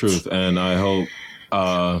 Truth. And I hope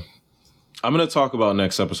I'm going to talk about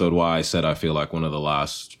next episode why I said I feel like one of the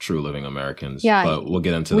last true living Americans. Yeah. But we'll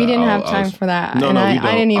get into that. We didn't have time for that. No,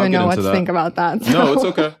 I didn't even know what to think about that. So. No, it's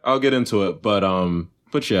okay. I'll get into it. But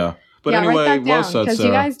yeah. But anyway, write that down, because you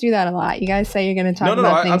guys do that a lot. You guys say you're going to talk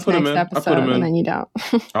about things next episode, and then you don't.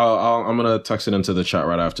 I'm going to text it into the chat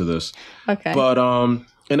right after this. Okay. But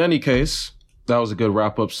in any case, that was a good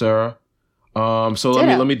wrap up, Sarah. So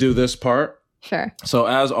let me do this part. Sure. So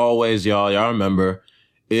as always, y'all remember,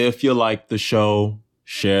 if you like the show,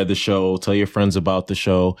 share the show, tell your friends about the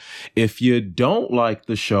show. If you don't like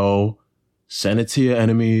the show, send it to your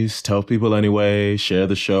enemies, tell people anyway, share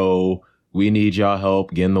the show. We need y'all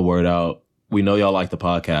help getting the word out. We know y'all like the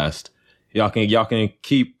podcast. Y'all can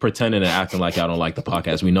keep pretending and acting like y'all don't like the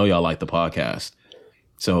podcast. We know y'all like the podcast.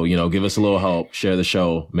 So, give us a little help, share the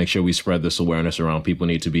show, make sure we spread this awareness around. People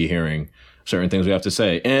need to be hearing certain things we have to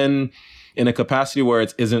say. And in a capacity where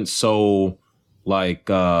it isn't so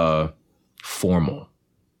formal.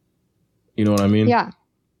 You know what I mean? Yeah.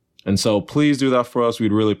 And so please do that for us.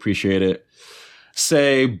 We'd really appreciate it.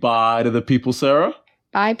 Say bye to the people, Sarah.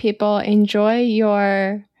 Bye, people. Enjoy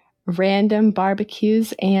your random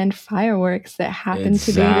barbecues and fireworks that happen to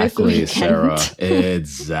be this weekend. Sarah.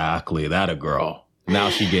 Exactly. That a girl. Now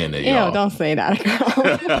she getting it, y'all. Ew, don't say that, girl.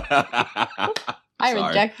 I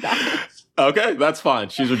reject that. Okay, that's fine.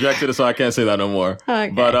 She's rejected it, so I can't say that no more. Okay.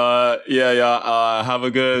 But have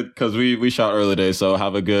a good, because we shot early today, so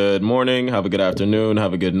have a good morning, have a good afternoon,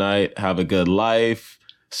 have a good night, have a good life.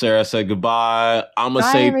 Sarah said goodbye. I'm going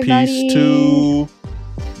to say everybody. Peace too.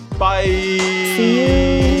 Bye.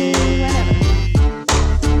 See you.